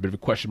 It's a bit of a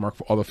question mark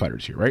for all the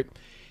fighters here, right?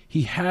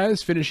 He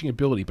has finishing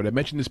ability, but I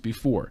mentioned this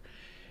before.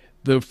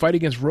 The fight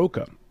against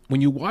Roca,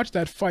 when you watch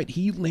that fight,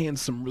 he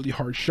lands some really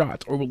hard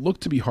shots, or will look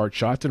to be hard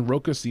shots, and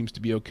Roca seems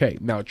to be okay.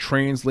 Now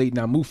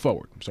move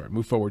forward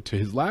to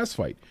his last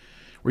fight,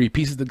 where he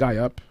pieces the guy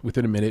up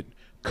within a minute,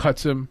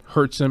 cuts him,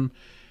 hurts him,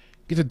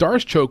 gets a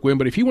Darce choke win,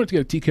 but if he wanted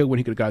to get a TKO win,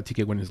 he could have got a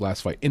TKO win in his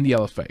last fight in the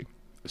LFA.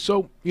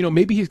 So,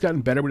 maybe he's gotten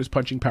better with his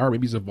punching power.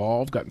 Maybe he's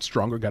evolved, gotten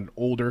stronger, gotten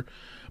older.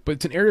 But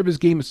it's an area of his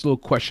game that's still a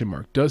question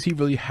mark. Does he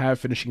really have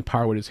finishing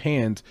power with his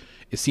hands?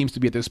 It seems to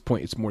be at this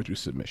point, it's more through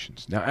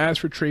submissions. Now, as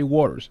for Trey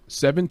Waters,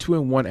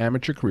 7-2-1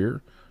 amateur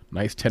career.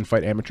 Nice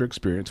 10-fight amateur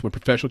experience. Went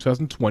professional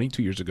 2020,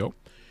 2 years ago.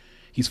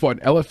 He's fought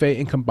in LFA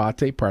and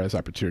Combate prior to this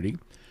opportunity.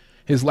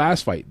 His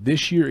last fight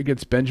this year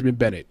against Benjamin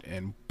Bennett.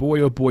 And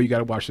boy, oh boy, you got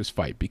to watch this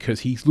fight because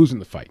he's losing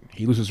the fight.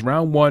 He loses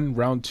round 1,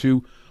 round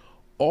 2.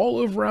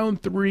 All of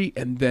round 3,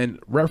 and then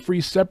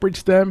referee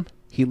separates them.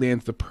 He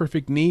lands the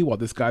perfect knee while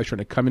this guy's trying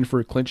to come in for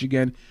a clinch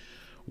again.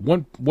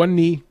 One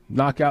knee,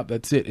 knockout,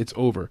 that's it. It's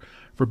over.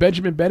 For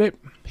Benjamin Bennett,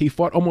 he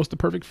fought almost the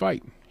perfect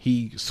fight.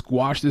 He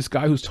squashed this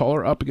guy who's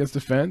taller up against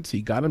the fence.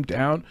 He got him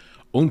down,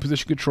 owned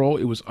position control.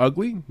 It was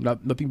ugly,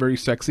 nothing very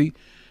sexy.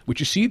 What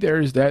you see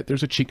there is that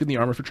there's a chink in the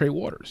armor for Trey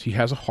Waters. He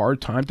has a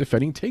hard time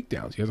defending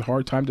takedowns. He has a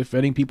hard time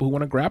defending people who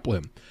want to grapple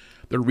him.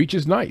 The reach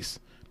is nice.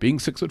 Being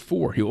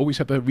 6'4", he'll always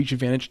have the reach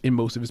advantage in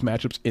most of his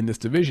matchups in this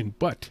division.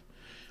 But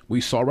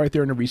we saw right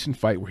there in a recent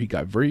fight where he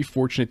got very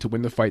fortunate to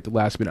win the fight the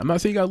last minute. I'm not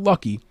saying he got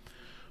lucky,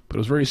 but it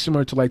was very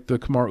similar to like the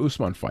Kamaru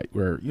Usman fight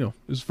where, it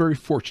was very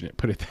fortunate,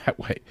 put it that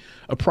way.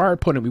 A prior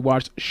opponent, we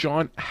watched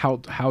Sean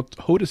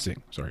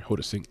Hotusing,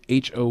 Hotusing.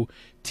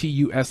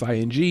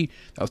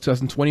 That was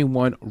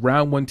 2021,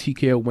 round 1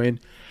 TKO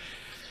win.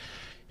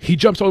 He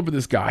jumps over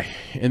this guy,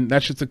 and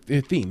that's just a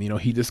theme.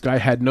 This guy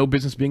had no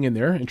business being in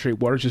there, and Trey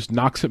Waters just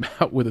knocks him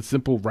out with a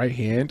simple right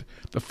hand.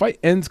 The fight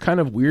ends kind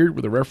of weird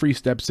where the referee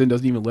steps in,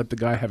 doesn't even let the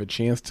guy have a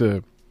chance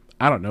to,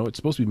 I don't know, it's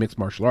supposed to be mixed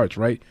martial arts,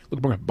 right?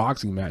 Look like a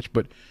boxing match.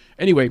 But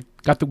anyway,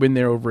 got the win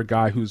there over a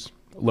guy who's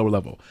lower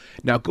level.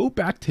 Now go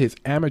back to his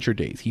amateur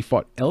days. He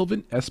fought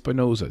Elvin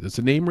Espinoza. Does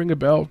the name ring a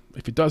bell?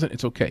 If it doesn't,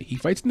 it's okay. He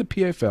fights in the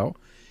PFL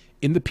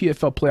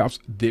playoffs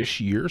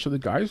this year, so the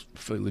guy's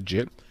fairly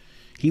legit.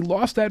 He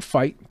lost that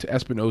fight to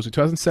Espinoza in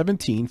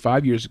 2017,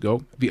 5 years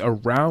ago, via a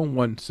round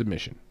 1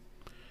 submission.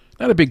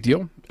 Not a big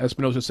deal.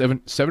 Espinoza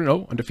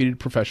 7-0, undefeated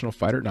professional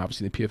fighter, and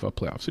obviously in the PFL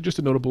playoffs. So just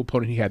a notable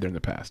opponent he had there in the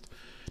past.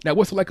 Now,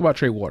 what's it like about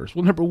Trey Waters?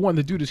 Well, number one,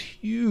 the dude is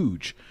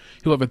huge.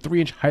 He'll have a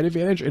 3-inch height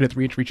advantage and a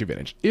 3-inch reach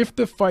advantage. If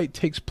the fight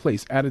takes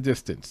place at a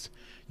distance,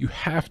 you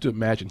have to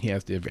imagine he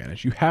has the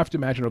advantage. You have to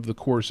imagine over the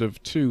course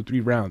of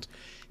 2-3 rounds,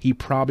 he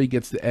probably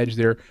gets the edge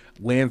there,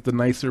 lands the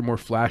nicer, more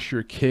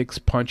flashier kicks,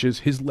 punches.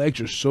 His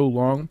legs are so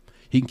long,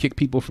 he can kick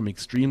people from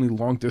extremely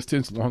long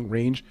distance, long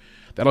range.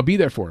 That'll be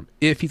there for him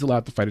if he's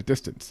allowed to fight at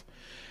distance.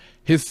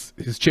 His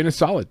chin is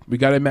solid. We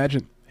got to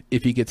imagine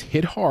if he gets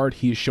hit hard,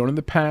 he has shown in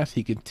the past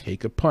he can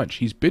take a punch.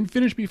 He's been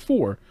finished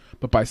before,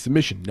 but by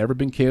submission, never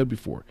been KO'd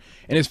before.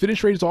 And his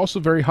finish rate is also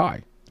very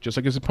high, just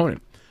like his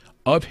opponent.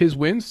 Of his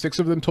wins, 6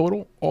 of them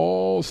total,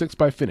 all 6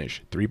 by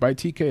finish, 3 by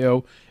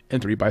TKO,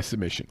 and 3 by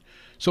submission.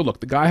 So look,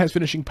 the guy has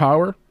finishing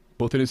power,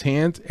 both in his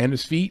hands and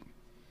his feet.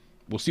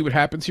 We'll see what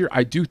happens here.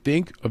 I do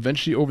think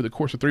eventually over the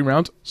course of 3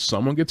 rounds,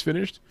 someone gets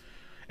finished.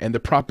 And the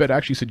prop bet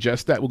actually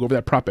suggests that. We'll go over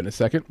that prop bet in a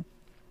second.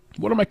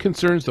 What are my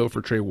concerns, though,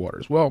 for Trey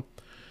Waters? Well,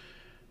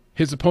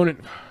 his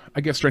opponent,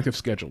 I guess strength of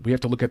schedule. We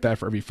have to look at that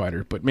for every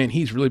fighter. But, man,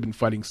 he's really been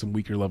fighting some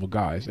weaker level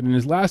guys. And in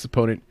his last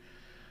opponent,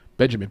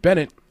 Benjamin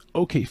Bennett,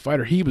 okay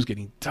fighter, he was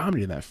getting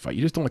dominated in that fight.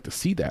 You just don't like to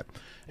see that.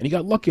 And he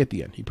got lucky at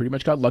the end. He pretty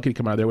much got lucky to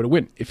come out of there with a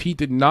win. If he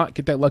did not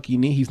get that lucky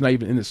knee, he's not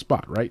even in this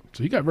spot, right?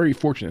 So he got very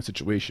fortunate in that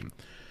situation.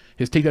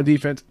 His takedown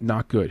defense,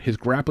 not good. His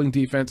grappling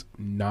defense,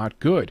 not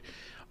good.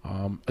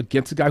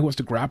 Against a guy who wants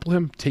to grapple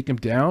him, take him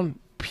down,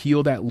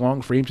 peel that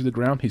long frame to the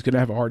ground, he's going to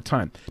have a hard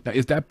time. Now,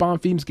 is that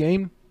Bonfim's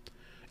game?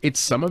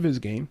 It's some of his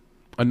game,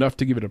 enough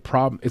to give it a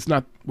problem. It's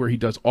not where he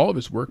does all of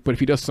his work, but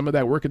if he does some of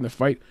that work in the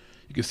fight,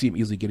 you can see him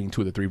easily getting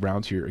 2 of the 3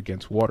 rounds here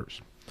against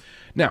Waters.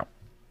 Now,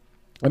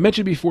 I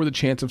mentioned before the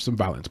chance of some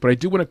violence, but I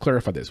do want to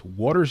clarify this.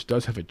 Waters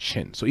does have a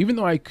chin. So even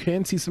though I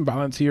can see some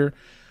violence here,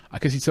 I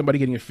can see somebody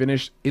getting it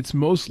finished, it's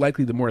most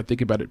likely, the more I think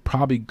about it,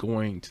 probably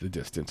going to the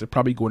distance. It's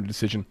probably going to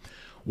decision.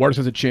 Waters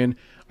has a chin.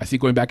 I see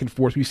going back and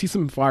forth. We see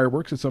some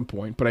fireworks at some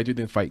point, but I do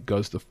think the fight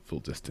goes the full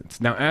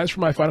distance. Now, as for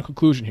my final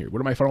conclusion here, what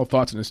are my final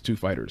thoughts on these 2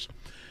 fighters?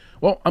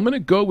 Well, I'm going to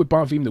go with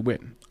Bonfim to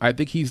win. I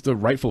think he's the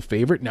rightful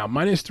favorite. Now,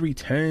 minus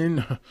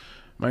 310,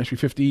 minus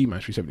 350,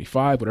 minus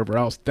 375, whatever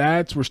else,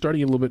 we're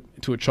starting a little bit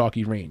into a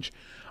chalky range.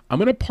 I'm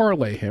going to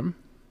parlay him.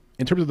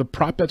 In terms of the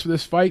prop bets for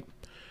this fight,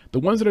 the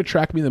ones that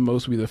attract me the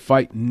most will be the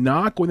fight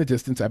not going the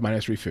distance at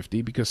minus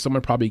 350 because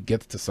someone probably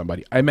gets to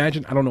somebody. I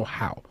imagine, I don't know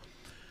how.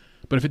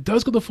 But if it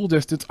does go the full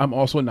distance, I'm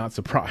also not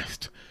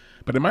surprised.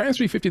 But at minus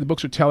 350, the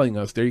books are telling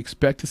us they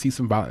expect to see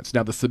some violence.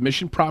 Now, the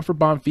submission prop for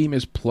Bonfim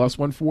is plus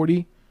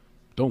 140.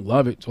 Don't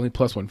love it. It's only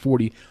plus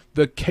 140.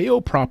 The KO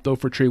prop, though,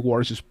 for Trey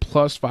Waters is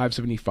plus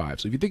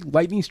 575. So if you think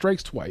lightning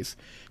strikes twice,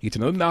 he gets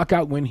another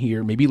knockout win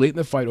here, maybe late in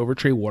the fight over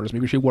Trey Waters.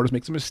 Maybe Trey Waters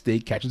makes a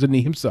mistake, catches a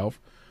knee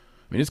himself.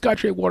 I mean,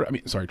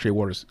 Trey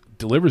Waters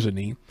delivers a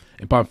knee,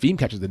 and Bonfim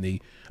catches the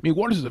knee. I mean,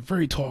 Waters is a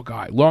very tall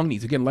guy, long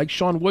knees, again, like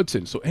Sean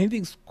Woodson. So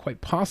anything's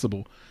quite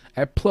possible.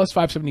 At plus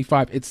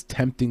 575, it's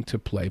tempting to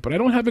play. But I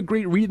don't have a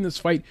great read in this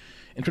fight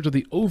in terms of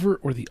the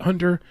over or the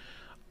under.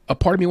 A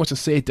part of me wants to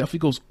say it definitely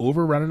goes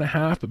over round and a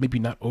half, but maybe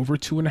not over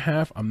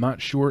 2.5. I'm not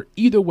sure.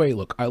 Either way,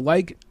 look, I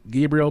like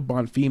Gabriel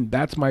Bonfim.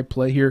 That's my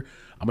play here.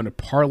 I'm going to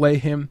parlay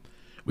him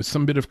with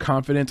some bit of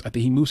confidence. I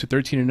think he moves to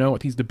 13-0. I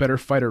think he's the better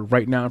fighter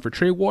right now. And for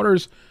Trey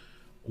Waters,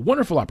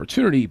 wonderful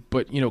opportunity,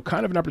 but,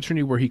 kind of an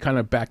opportunity where he kind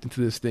of backed into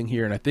this thing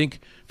here. And I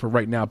think for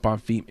right now,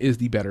 Bonfim is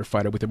the better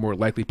fighter with a more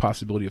likely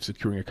possibility of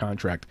securing a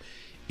contract.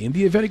 In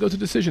the event it goes to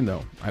decision,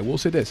 though, I will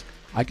say this.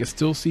 I can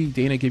still see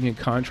Dana giving a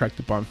contract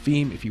to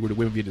Bonfim if he were to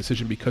win via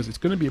decision because it's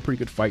going to be a pretty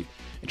good fight.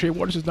 And Trey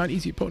Waters is not an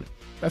easy opponent.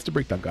 That's the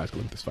breakdown, guys. Go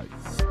look at this fight.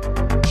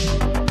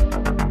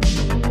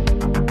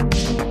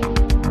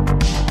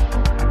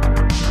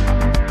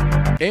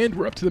 And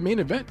we're up to the main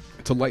event.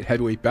 It's a light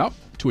heavyweight bout,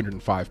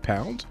 205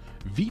 pounds.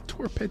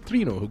 Vitor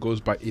Petrino, who goes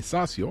by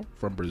Isacio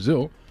from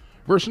Brazil,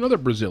 versus another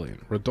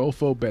Brazilian,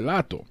 Rodolfo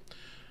Bellato.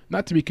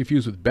 Not to be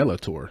confused with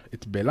Bellator,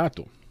 it's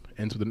Bellato.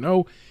 Ends with an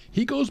O.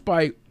 He goes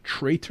by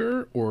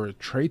Traitor or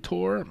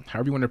Traitor,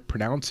 however you want to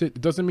pronounce it.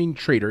 It doesn't mean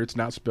traitor. It's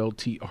not spelled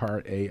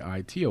Traitor.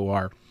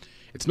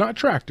 It's not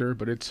tractor,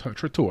 but it's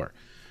Traitor.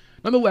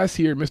 Nonetheless,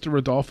 here, Mr.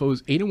 Rodolfo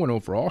is 8-1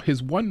 overall.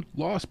 His one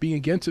loss being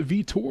against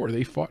Vitor.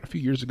 They fought a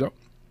few years ago.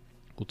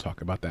 We'll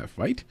talk about that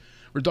fight.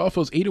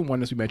 Rodolfo's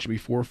 8-1, as we mentioned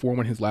before,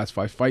 4-1 his last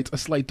 5 fights. A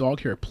slight dog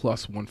here at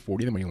plus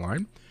 140 the money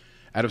line.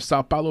 Out of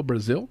Sao Paulo,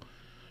 Brazil.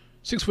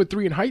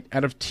 6'3" in height,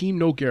 out of Team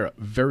Nogueira.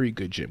 Very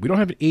good gym. We don't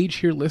have an age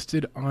here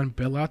listed on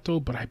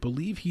Bellato, but I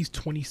believe he's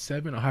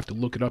 27. I'll have to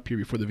look it up here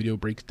before the video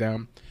breaks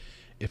down.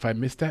 If I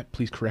missed that,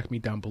 please correct me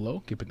down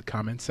below. Give it in the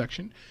comments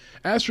section.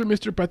 As for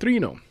Mr.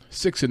 Petrino,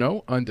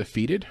 6-0,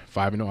 undefeated.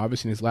 5-0,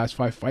 obviously, in his last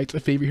 5 fights. A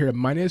favor here at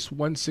minus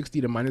 160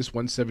 to minus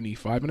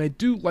 175, and I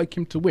do like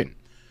him to win.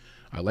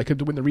 I like him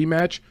to win the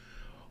rematch.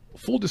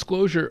 Full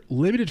disclosure,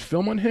 limited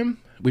film on him,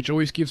 which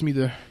always gives me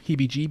the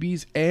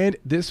heebie-jeebies. And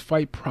this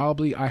fight,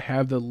 probably I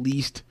have the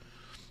least,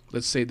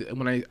 let's say,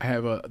 when I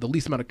have the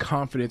least amount of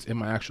confidence in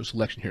my actual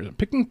selection here. I'm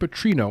picking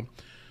Petrino,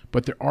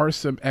 but there are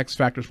some X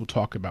factors we'll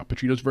talk about.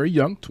 Petrino's very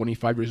young,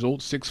 25 years old,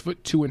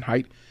 6'2" in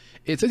height.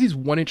 It says he's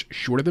 1 inch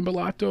shorter than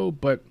Bellato,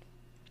 but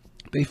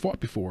they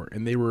fought before,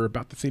 and they were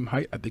about the same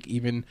height. I think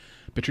even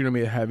Petrino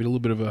may have a little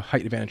bit of a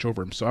height advantage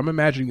over him. So I'm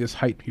imagining this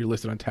height here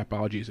listed on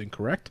Tapology is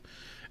incorrect.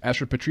 As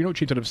for Petrino,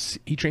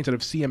 he trains out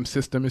of CM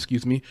System,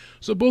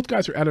 So both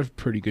guys are out of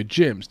pretty good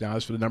gyms. Now,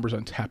 as for the numbers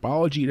on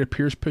Tapology, it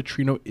appears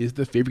Petrino is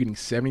the favorite, getting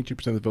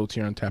 72% of the votes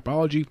here on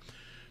Tapology,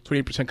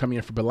 28% coming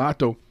in for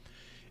Bellato.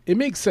 It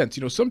makes sense.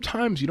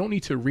 Sometimes you don't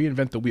need to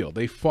reinvent the wheel.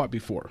 They fought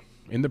before.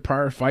 In the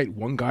prior fight,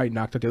 one guy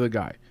knocked out the other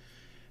guy.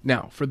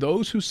 Now, for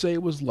those who say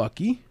it was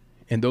lucky,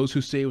 and those who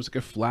say it was like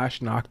a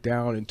flash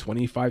knockdown in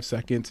 25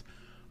 seconds,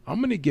 I'm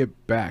going to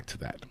get back to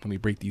that when we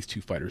break these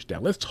 2 fighters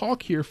down. Let's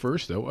talk here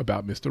first, though,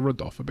 about Mr.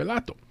 Rodolfo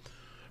Bellato.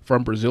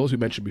 From Brazil, as we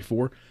mentioned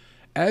before,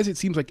 as it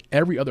seems like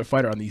every other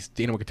fighter on these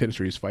Dana White Contender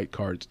Series fight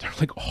cards, they're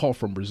like all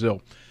from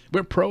Brazil.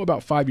 Went pro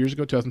about 5 years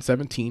ago,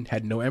 2017,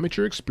 had no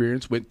amateur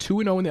experience, went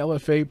 2-0 in the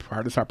LFA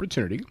prior to this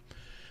opportunity.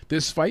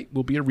 This fight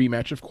will be a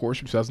rematch, of course,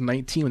 from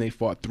 2019 when they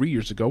fought 3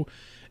 years ago,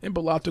 and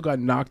Bellato got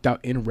knocked out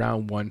in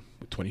round 1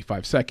 with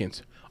 25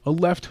 seconds. A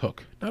left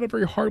hook. Not a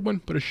very hard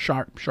one, but a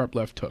sharp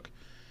left hook.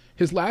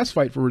 His last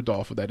fight for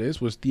Rodolfo, that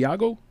is, was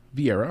Thiago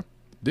Vieira.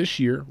 This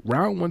year,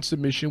 round 1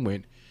 submission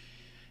win.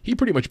 He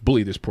pretty much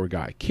bullied this poor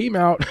guy. Came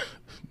out,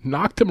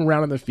 knocked him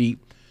around on the feet.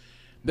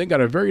 Then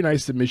got a very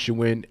nice submission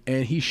win,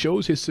 and he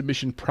shows his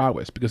submission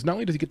prowess because not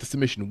only does he get the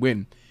submission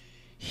win,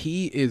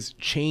 he is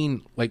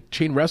chain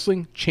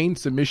wrestling, chain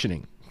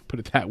submissioning, put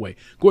it that way,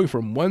 going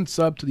from one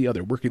sub to the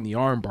other, working the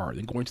arm bar,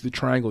 then going to the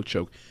triangle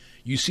choke.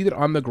 You see that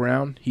on the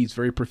ground, he's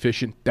very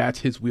proficient. That's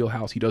his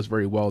wheelhouse. He does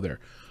very well there.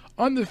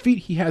 On the feet,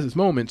 he has his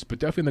moments, but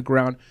definitely on the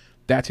ground,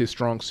 that's his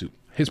strong suit.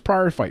 His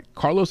prior fight,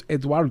 Carlos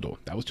Eduardo,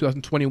 that was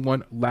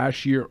 2021,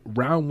 last year,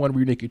 round 1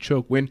 rear naked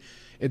choke win.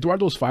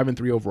 Eduardo's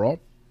 5-3 overall.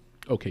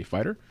 Okay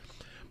fighter.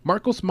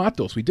 Marcos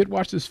Matos, we did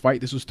watch this fight.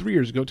 This was 3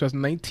 years ago,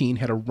 2019.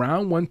 Had a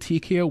round 1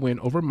 TKO win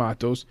over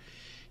Matos.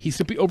 He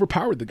simply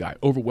overpowered the guy,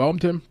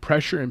 overwhelmed him,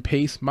 pressure and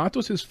pace.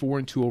 Matos is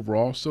 4-2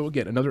 overall, so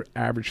again, another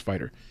average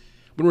fighter.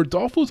 When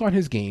Rodolfo's on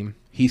his game,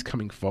 he's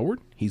coming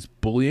forward. He's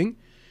bullying.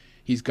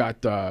 He's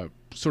got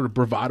sort of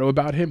bravado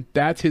about him.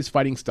 That's his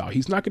fighting style.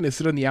 He's not going to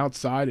sit on the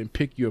outside and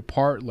pick you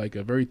apart like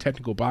a very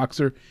technical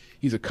boxer.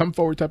 He's a come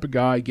forward type of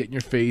guy, get in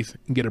your face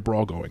and get a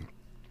brawl going.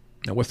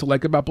 Now, what's to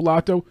like about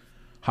Pilato?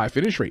 High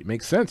finish rate.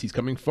 Makes sense. He's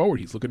coming forward.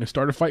 He's looking to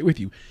start a fight with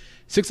you.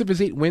 6 of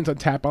his 8 wins on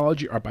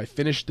Tapology are by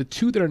finish. The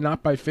 2 that are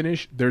not by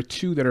finish, there are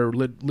 2 that are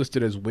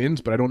listed as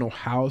wins, but I don't know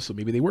how, so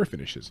maybe they were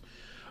finishes.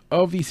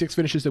 Of the 6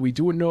 finishes that we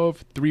do know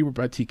of, 3 were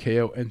by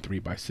TKO and 3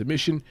 by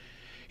submission.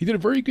 He did a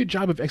very good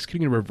job of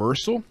executing a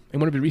reversal in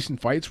one of his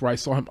recent fights where I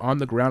saw him on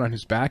the ground on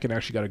his back and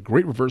actually got a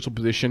great reversal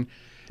position.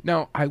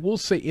 Now, I will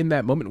say in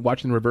that moment,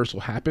 watching the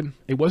reversal happen,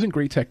 it wasn't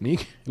great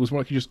technique. It was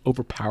more like he just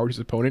overpowered his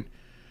opponent.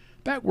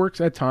 That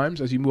works at times.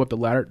 As you move up the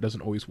ladder, it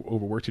doesn't always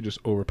overwork to just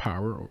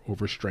overpower or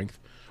overstrength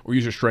or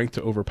use your strength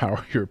to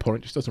overpower your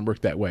opponent. It just doesn't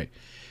work that way.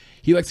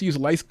 He likes to use a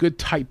nice, good,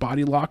 tight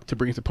body lock to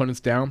bring his opponents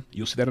down.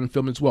 You'll see that on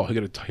film as well.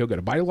 He'll get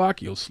a body lock.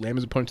 He'll slam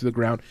his opponent to the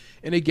ground.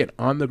 And again,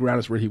 on the ground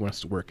is where he wants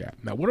to work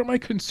at. Now, what are my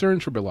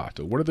concerns for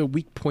Pilato? What are the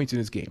weak points in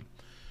his game?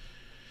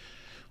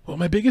 Well,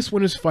 my biggest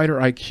one is fighter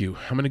IQ.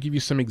 I'm going to give you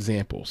some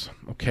examples.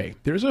 Okay,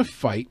 there's a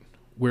fight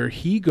where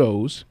he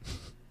goes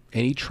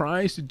and he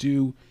tries to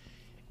do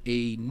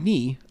a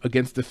knee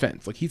against the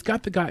fence. Like, he's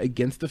got the guy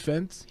against the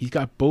fence. He's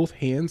got both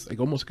hands, like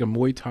almost like a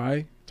Muay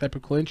Thai type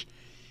of clinch.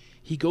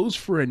 He goes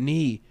for a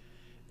knee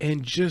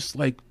and just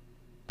like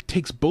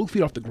takes both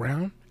feet off the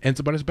ground, ends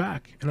up on his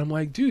back. And I'm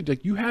like, dude,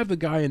 like, you have the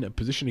guy in a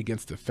position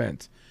against the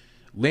fence.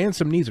 Land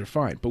some knees are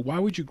fine, but why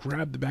would you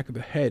grab the back of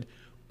the head,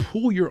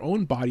 pull your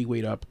own body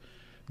weight up,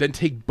 then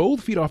take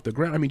both feet off the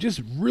ground? I mean,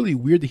 just really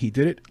weird that he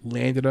did it,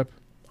 landed up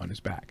on his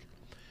back.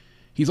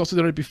 He's also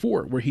done it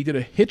before where he did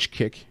a hitch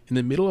kick in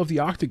the middle of the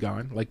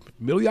octagon, like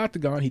middle of the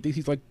octagon. He thinks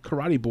he's like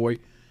Karate Boy.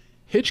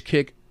 Hitch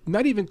kick,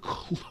 not even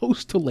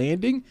close to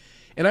landing.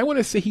 And I want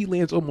to say he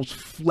lands almost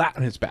flat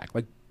on his back,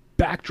 like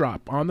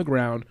backdrop on the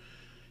ground.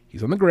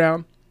 He's on the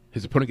ground.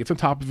 His opponent gets on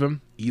top of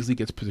him, easily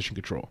gets position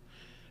control.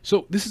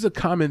 So this is a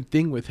common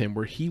thing with him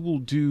where he will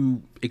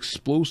do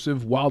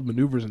explosive, wild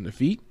maneuvers on the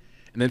feet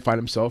and then find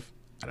himself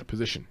out of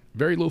position.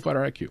 Very low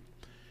fighter IQ.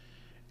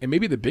 And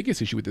maybe the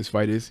biggest issue with this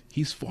fight is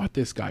he's fought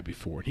this guy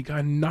before and he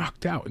got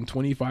knocked out in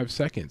 25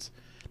 seconds.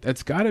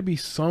 That's got to be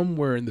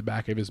somewhere in the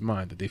back of his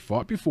mind that they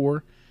fought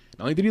before.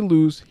 Not only did he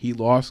lose, he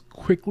lost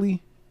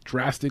quickly,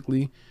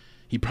 drastically.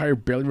 He probably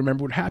barely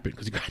remembered what happened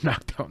because he got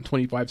knocked out in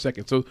 25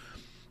 seconds. So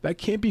that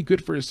can't be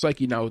good for his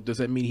psyche. Now, does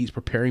that mean he's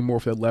preparing more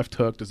for the left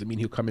hook? Does it mean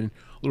he'll come in a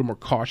little more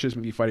cautious,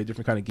 maybe fight a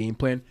different kind of game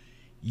plan?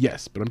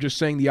 Yes, but I'm just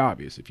saying the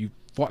obvious. If you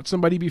fought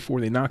somebody before,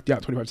 they knocked you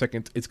out in 25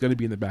 seconds, it's going to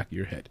be in the back of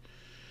your head.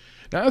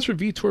 Now, as for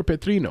Vitor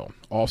Petrino,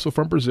 also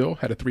from Brazil,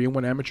 had a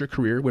 3-1 amateur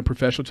career, went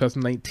professional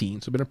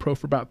 2019, so been a pro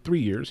for about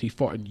 3 years. He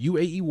fought in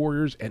UAE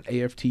Warriors and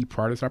AFT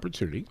prior to this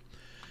opportunity.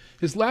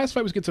 His last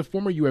fight was against a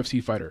former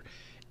UFC fighter,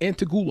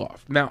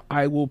 Antigulov. Now,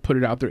 I will put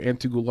it out there,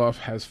 Antigulov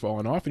has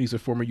fallen off, and he's a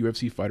former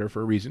UFC fighter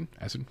for a reason,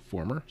 as in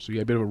former. So he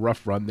had a bit of a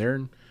rough run there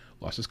and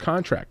lost his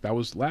contract. That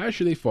was last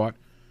year they fought.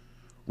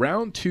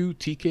 Round 2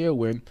 TKO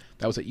win.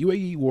 That was at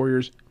UAE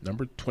Warriors,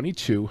 number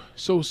 22.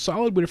 So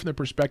solid win from the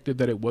perspective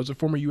that it was a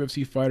former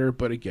UFC fighter,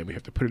 but again, we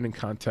have to put it in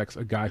context.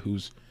 A guy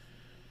whose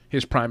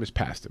his prime is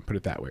past him, put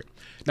it that way.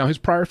 Now, his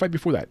prior fight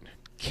before that,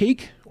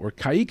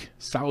 Kaique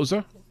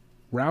Souza,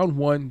 round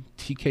 1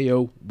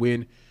 TKO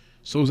win.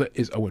 Souza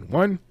is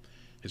 0-1.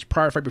 His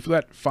prior fight before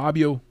that,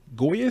 Fabio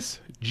Goiás,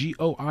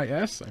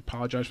 Gois. I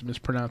apologize for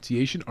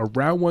mispronunciation. A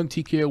round 1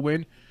 TKO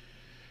win.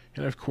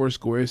 And of course,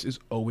 Goiás is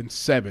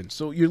 0-7.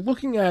 So you're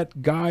looking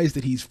at guys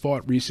that he's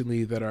fought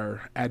recently that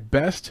are, at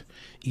best,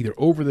 either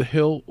over the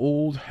hill,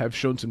 old, have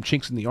shown some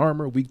chinks in the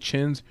armor, weak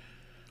chins,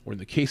 or in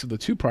the case of the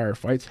 2 prior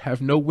fights,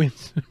 have no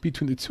wins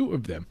between the 2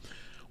 of them.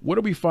 What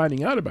are we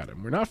finding out about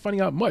him? We're not finding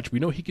out much. We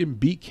know he can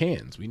beat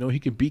cans. We know he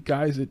can beat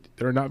guys that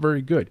are not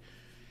very good.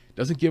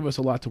 Doesn't give us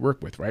a lot to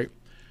work with, right?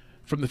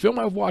 From the film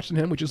I've watched on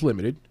him, which is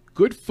limited,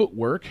 good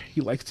footwork.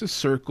 He likes to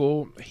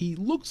circle. He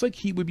looks like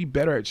he would be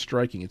better at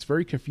striking. It's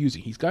very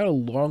confusing. He's got a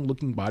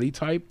long-looking body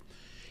type.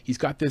 He's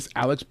got this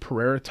Alex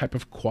Pereira type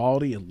of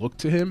quality and look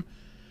to him,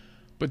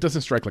 but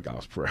doesn't strike like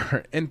Alex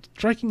Pereira. And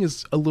striking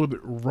is a little bit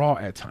raw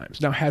at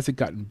times. Now, has it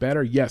gotten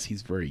better? Yes,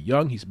 he's very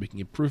young. He's making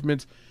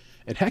improvements.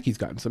 And heck, he's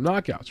gotten some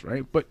knockouts,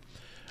 right? But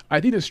I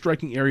think the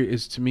striking area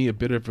is, to me, a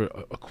bit of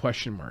a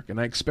question mark, and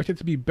I expect it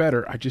to be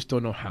better. I just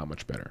don't know how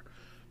much better.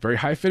 Very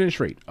high finish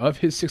rate. Of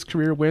his 6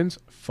 career wins,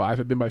 5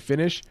 have been by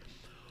finish.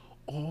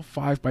 All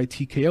 5 by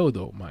TKO,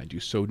 though, mind you.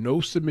 So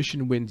no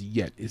submission wins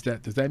yet. Does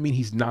that mean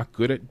he's not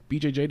good at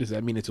BJJ? Does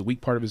that mean it's a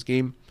weak part of his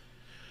game?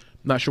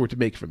 Not sure what to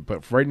make of him.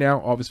 But for right now,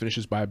 all of his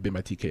finishes have been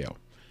by TKO.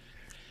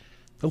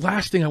 The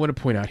last thing I want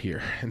to point out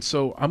here, and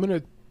so I'm going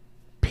to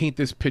paint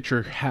this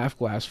picture half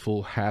glass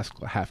full, half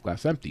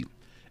glass empty.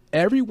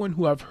 Everyone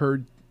who I've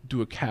heard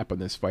do a cap on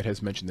this fight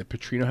has mentioned that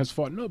Petrino has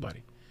fought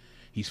nobody.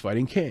 He's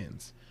fighting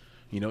cans,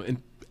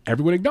 and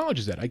everyone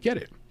acknowledges that. I get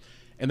it.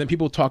 And then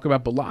people talk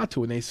about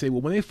Bellato and they say,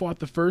 well, when they fought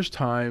the first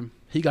time,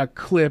 he got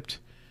clipped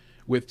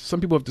with, some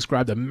people have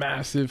described a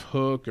massive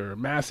hook or a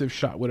massive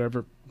shot,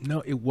 whatever.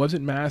 No, it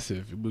wasn't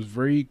massive. It was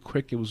very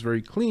quick. It was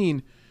very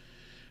clean,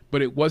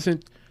 but it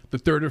wasn't the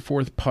 3rd or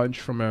 4th punch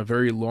from a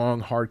very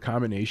long, hard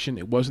combination.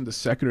 It wasn't the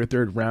 2nd or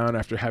 3rd round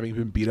after having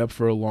been beat up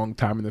for a long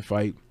time in the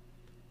fight.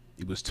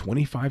 It was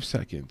 25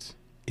 seconds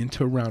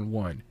into round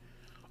 1,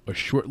 a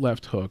short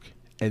left hook,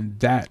 and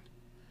that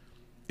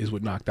is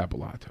what knocked out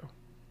Bellato.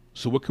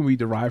 So what can we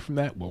derive from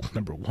that? Well,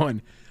 number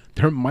 1,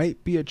 there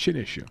might be a chin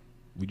issue.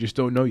 We just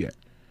don't know yet.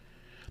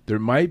 There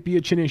might be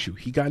a chin issue.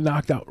 He got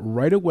knocked out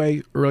right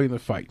away early in the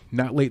fight,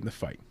 not late in the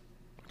fight.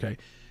 Okay.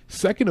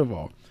 Second of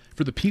all,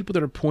 for the people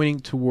that are pointing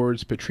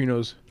towards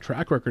Petrino's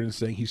track record and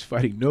saying he's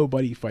fighting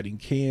nobody, fighting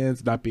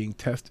cans, not being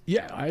tested,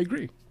 yeah, I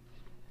agree.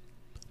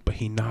 But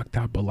he knocked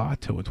out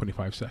Bellato in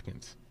 25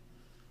 seconds.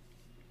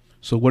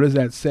 So what does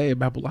that say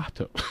about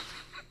Bellato?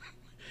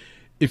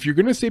 If you're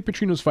going to say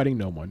Petrino's fighting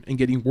no one and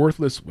getting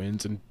worthless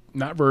wins and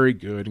not very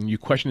good and you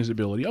question his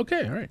ability,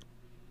 okay, all right.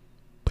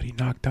 But he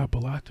knocked out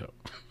Bellato.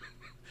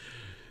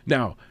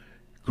 Now,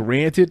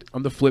 granted,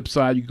 on the flip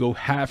side, you go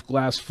half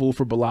glass full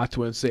for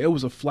Bellato and say it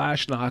was a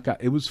flash knockout.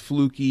 It was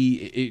fluky.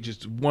 It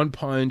just one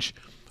punch,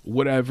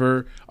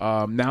 whatever.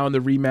 Now in the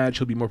rematch,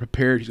 he'll be more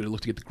prepared. He's going to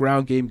look to get the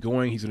ground game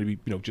going. He's going to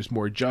be, just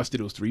more adjusted.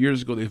 It was 3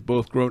 years ago. They've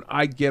both grown.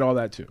 I get all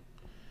that too.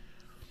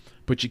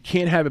 But you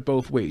can't have it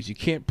both ways. You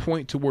can't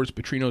point towards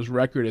Petrino's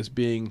record as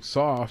being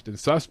soft and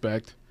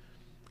suspect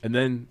and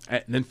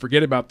then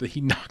forget about that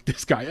he knocked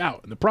this guy out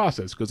in the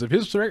process. Because if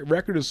his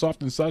record is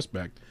soft and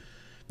suspect,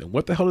 then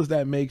what the hell does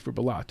that make for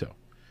Bellato?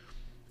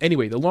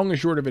 Anyway, the long and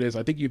short of it is,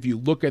 I think if you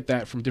look at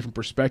that from a different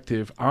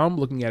perspective, I'm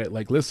looking at it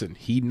like, listen,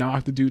 he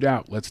knocked the dude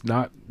out. Let's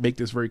not make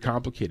this very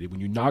complicated.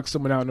 When you knock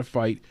someone out in a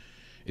fight,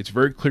 it's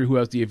very clear who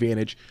has the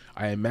advantage.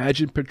 I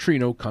imagine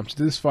Petrino comes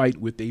to this fight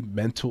with a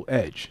mental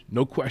edge.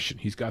 No question.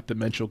 He's got the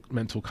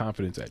mental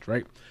confidence edge,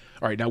 right?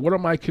 All right, now what are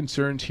my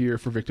concerns here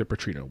for Victor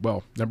Petrino?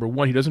 Well, number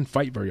 1, he doesn't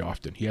fight very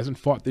often. He hasn't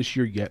fought this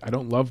year yet. I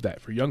don't love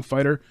that. For a young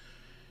fighter,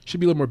 should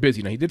be a little more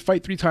busy. Now, he did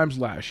fight 3 times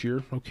last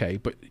year, okay,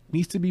 but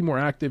needs to be more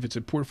active. It's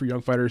important for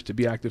young fighters to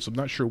be active, so I'm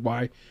not sure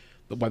why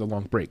the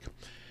long break.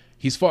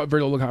 He's fought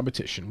very little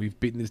competition. We've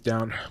beaten this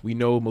down. We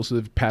know most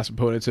of the past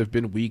opponents have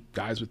been weak,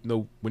 guys with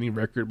no winning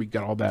record. We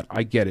got all that.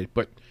 I get it,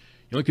 but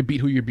you only can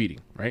beat who you're beating,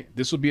 right?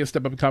 This will be a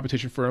step up in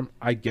competition for him,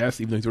 I guess,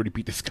 even though he's already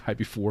beat this guy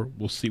before.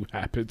 We'll see what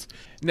happens.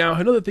 Now,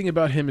 another thing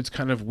about him, it's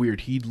kind of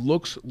weird. He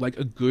looks like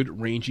a good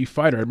rangy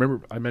fighter. I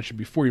remember I mentioned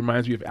before, he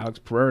reminds me of Alex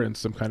Pereira in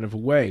some kind of a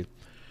way.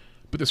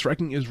 But the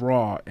striking is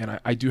raw, and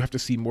I do have to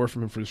see more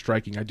from him for the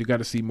striking. I do got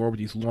to see more with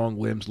these long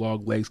limbs,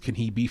 long legs. Can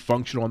he be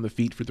functional on the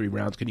feet for 3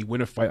 rounds? Can he win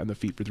a fight on the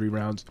feet for 3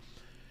 rounds?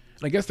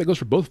 And I guess that goes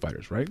for both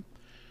fighters, right?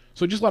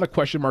 So just a lot of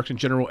question marks in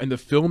general, and the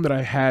film that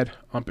I had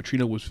on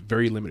Petrino was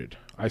very limited.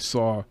 I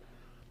saw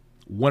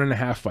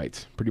 1.5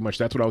 fights, pretty much.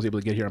 That's what I was able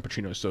to get here on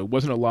Petrino. So it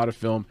wasn't a lot of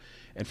film,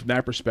 and from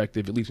that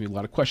perspective, it leaves me a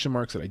lot of question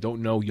marks that I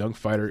don't know. Young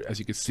fighter, as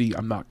you can see,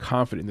 I'm not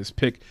confident in this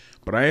pick,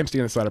 but I am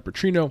staying on the side of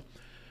Petrino.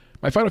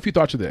 My final few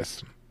thoughts are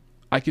this.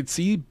 I could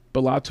see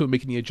Bellato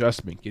making the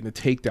adjustment, getting the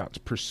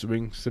takedowns,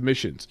 pursuing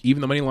submissions.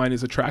 Even the money line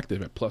is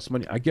attractive at plus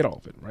money. I get all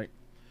of it, right?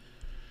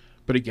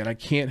 But again, I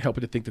can't help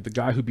but to think that the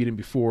guy who beat him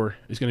before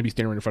is going to be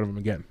standing right in front of him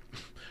again,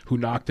 who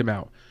knocked him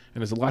out.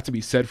 And there's a lot to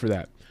be said for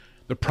that.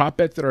 The prop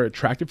bets that are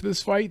attractive for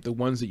this fight, the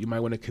ones that you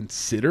might want to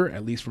consider,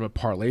 at least from a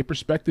parlay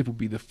perspective, would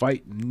be the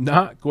fight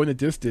not going the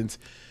distance,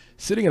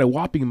 sitting at a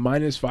whopping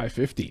minus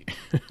 550.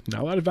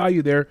 Not a lot of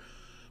value there.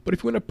 But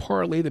if you want to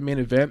parlay the main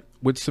event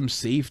with some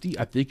safety,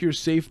 I think you're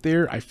safe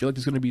there. I feel like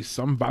there's going to be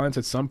some violence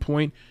at some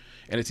point,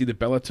 and it's either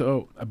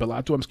Bellato,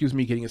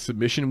 getting a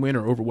submission win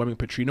or overwhelming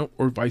Petrino,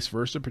 or vice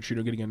versa,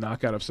 Petrino getting a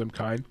knockout of some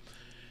kind.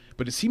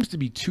 But it seems to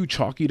be too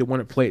chalky to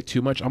want to play it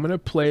too much. I'm going to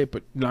play it,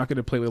 but not going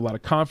to play with a lot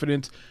of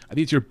confidence. I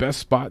think it's your best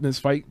spot in this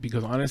fight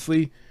because,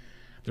 honestly,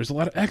 there's a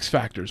lot of X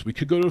factors. We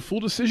could go to a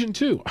full decision,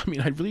 too. I mean,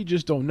 I really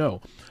just don't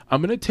know.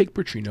 I'm going to take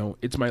Petrino.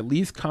 It's my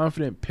least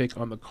confident pick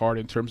on the card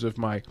in terms of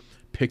my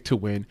pick to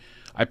win.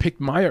 I picked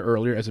Maia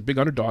earlier as a big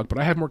underdog, but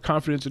I have more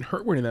confidence in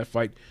her winning that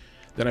fight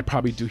than I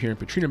probably do here in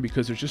Petrino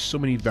because there's just so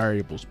many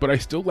variables. But I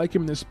still like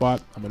him in this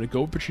spot. I'm going to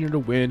go with Petrino to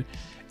win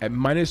at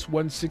minus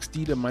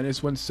 160 to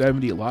minus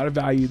 170. A lot of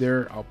value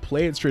there. I'll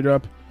play it straight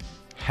up,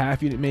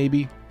 half unit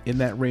maybe. in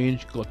that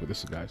range. Good luck with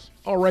this, guys.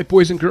 All right,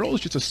 boys and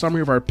girls, just a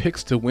summary of our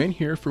picks to win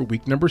here for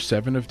week number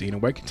 7 of Dana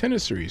White Contender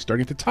Series.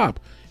 Starting at the top,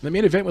 in the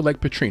main event, we like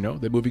Petrino.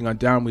 Then moving on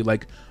down, we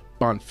like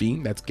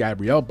Bonfim. That's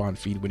Gabriel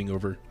Bonfim winning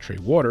over Trey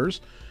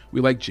Waters. We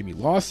like Jimmy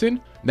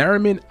Lawson,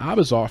 Nariman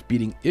Abazov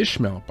beating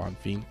Ishmael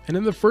Bonfim. And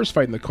in the first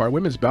fight in the card,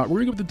 women's bout,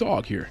 we're going to go with the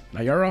dog here,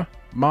 Nayara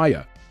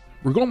Maya.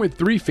 We're going with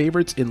 3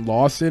 favorites in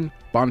Lawson,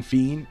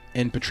 Bonfim,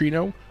 and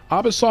Petrino.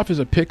 Abasov is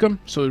a pick'em,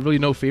 so there's really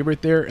no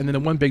favorite there. And then the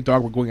one big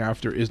dog we're going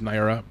after is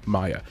Nayara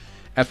Maya.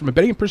 As from a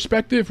betting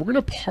perspective, we're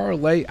going to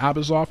parlay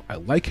Abasov. I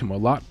like him a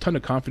lot, ton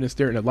of confidence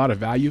there and a lot of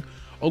value,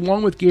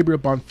 along with Gabriel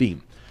Bonfim.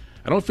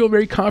 I don't feel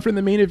very confident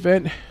in the main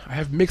event. I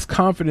have mixed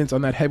confidence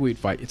on that heavyweight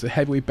fight. It's a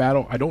heavyweight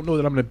battle. I don't know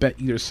that I'm going to bet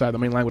either side of the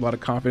main line with a lot of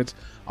confidence.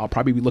 I'll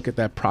probably look at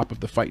that prop of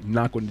the fight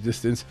not going the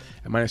distance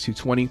at minus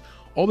 220.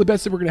 All the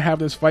bets that we're going to have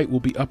in this fight will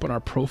be up on our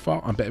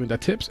profile on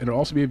Betman.tips, and it'll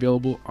also be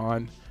available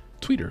on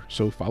Twitter.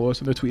 So follow us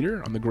on the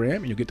Twitter, on the gram,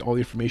 and you'll get all the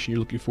information you're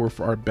looking for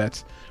our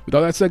bets. With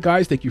all that said,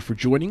 guys, thank you for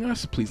joining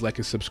us. Please like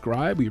and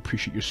subscribe. We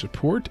appreciate your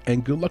support,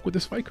 and good luck with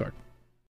this fight card.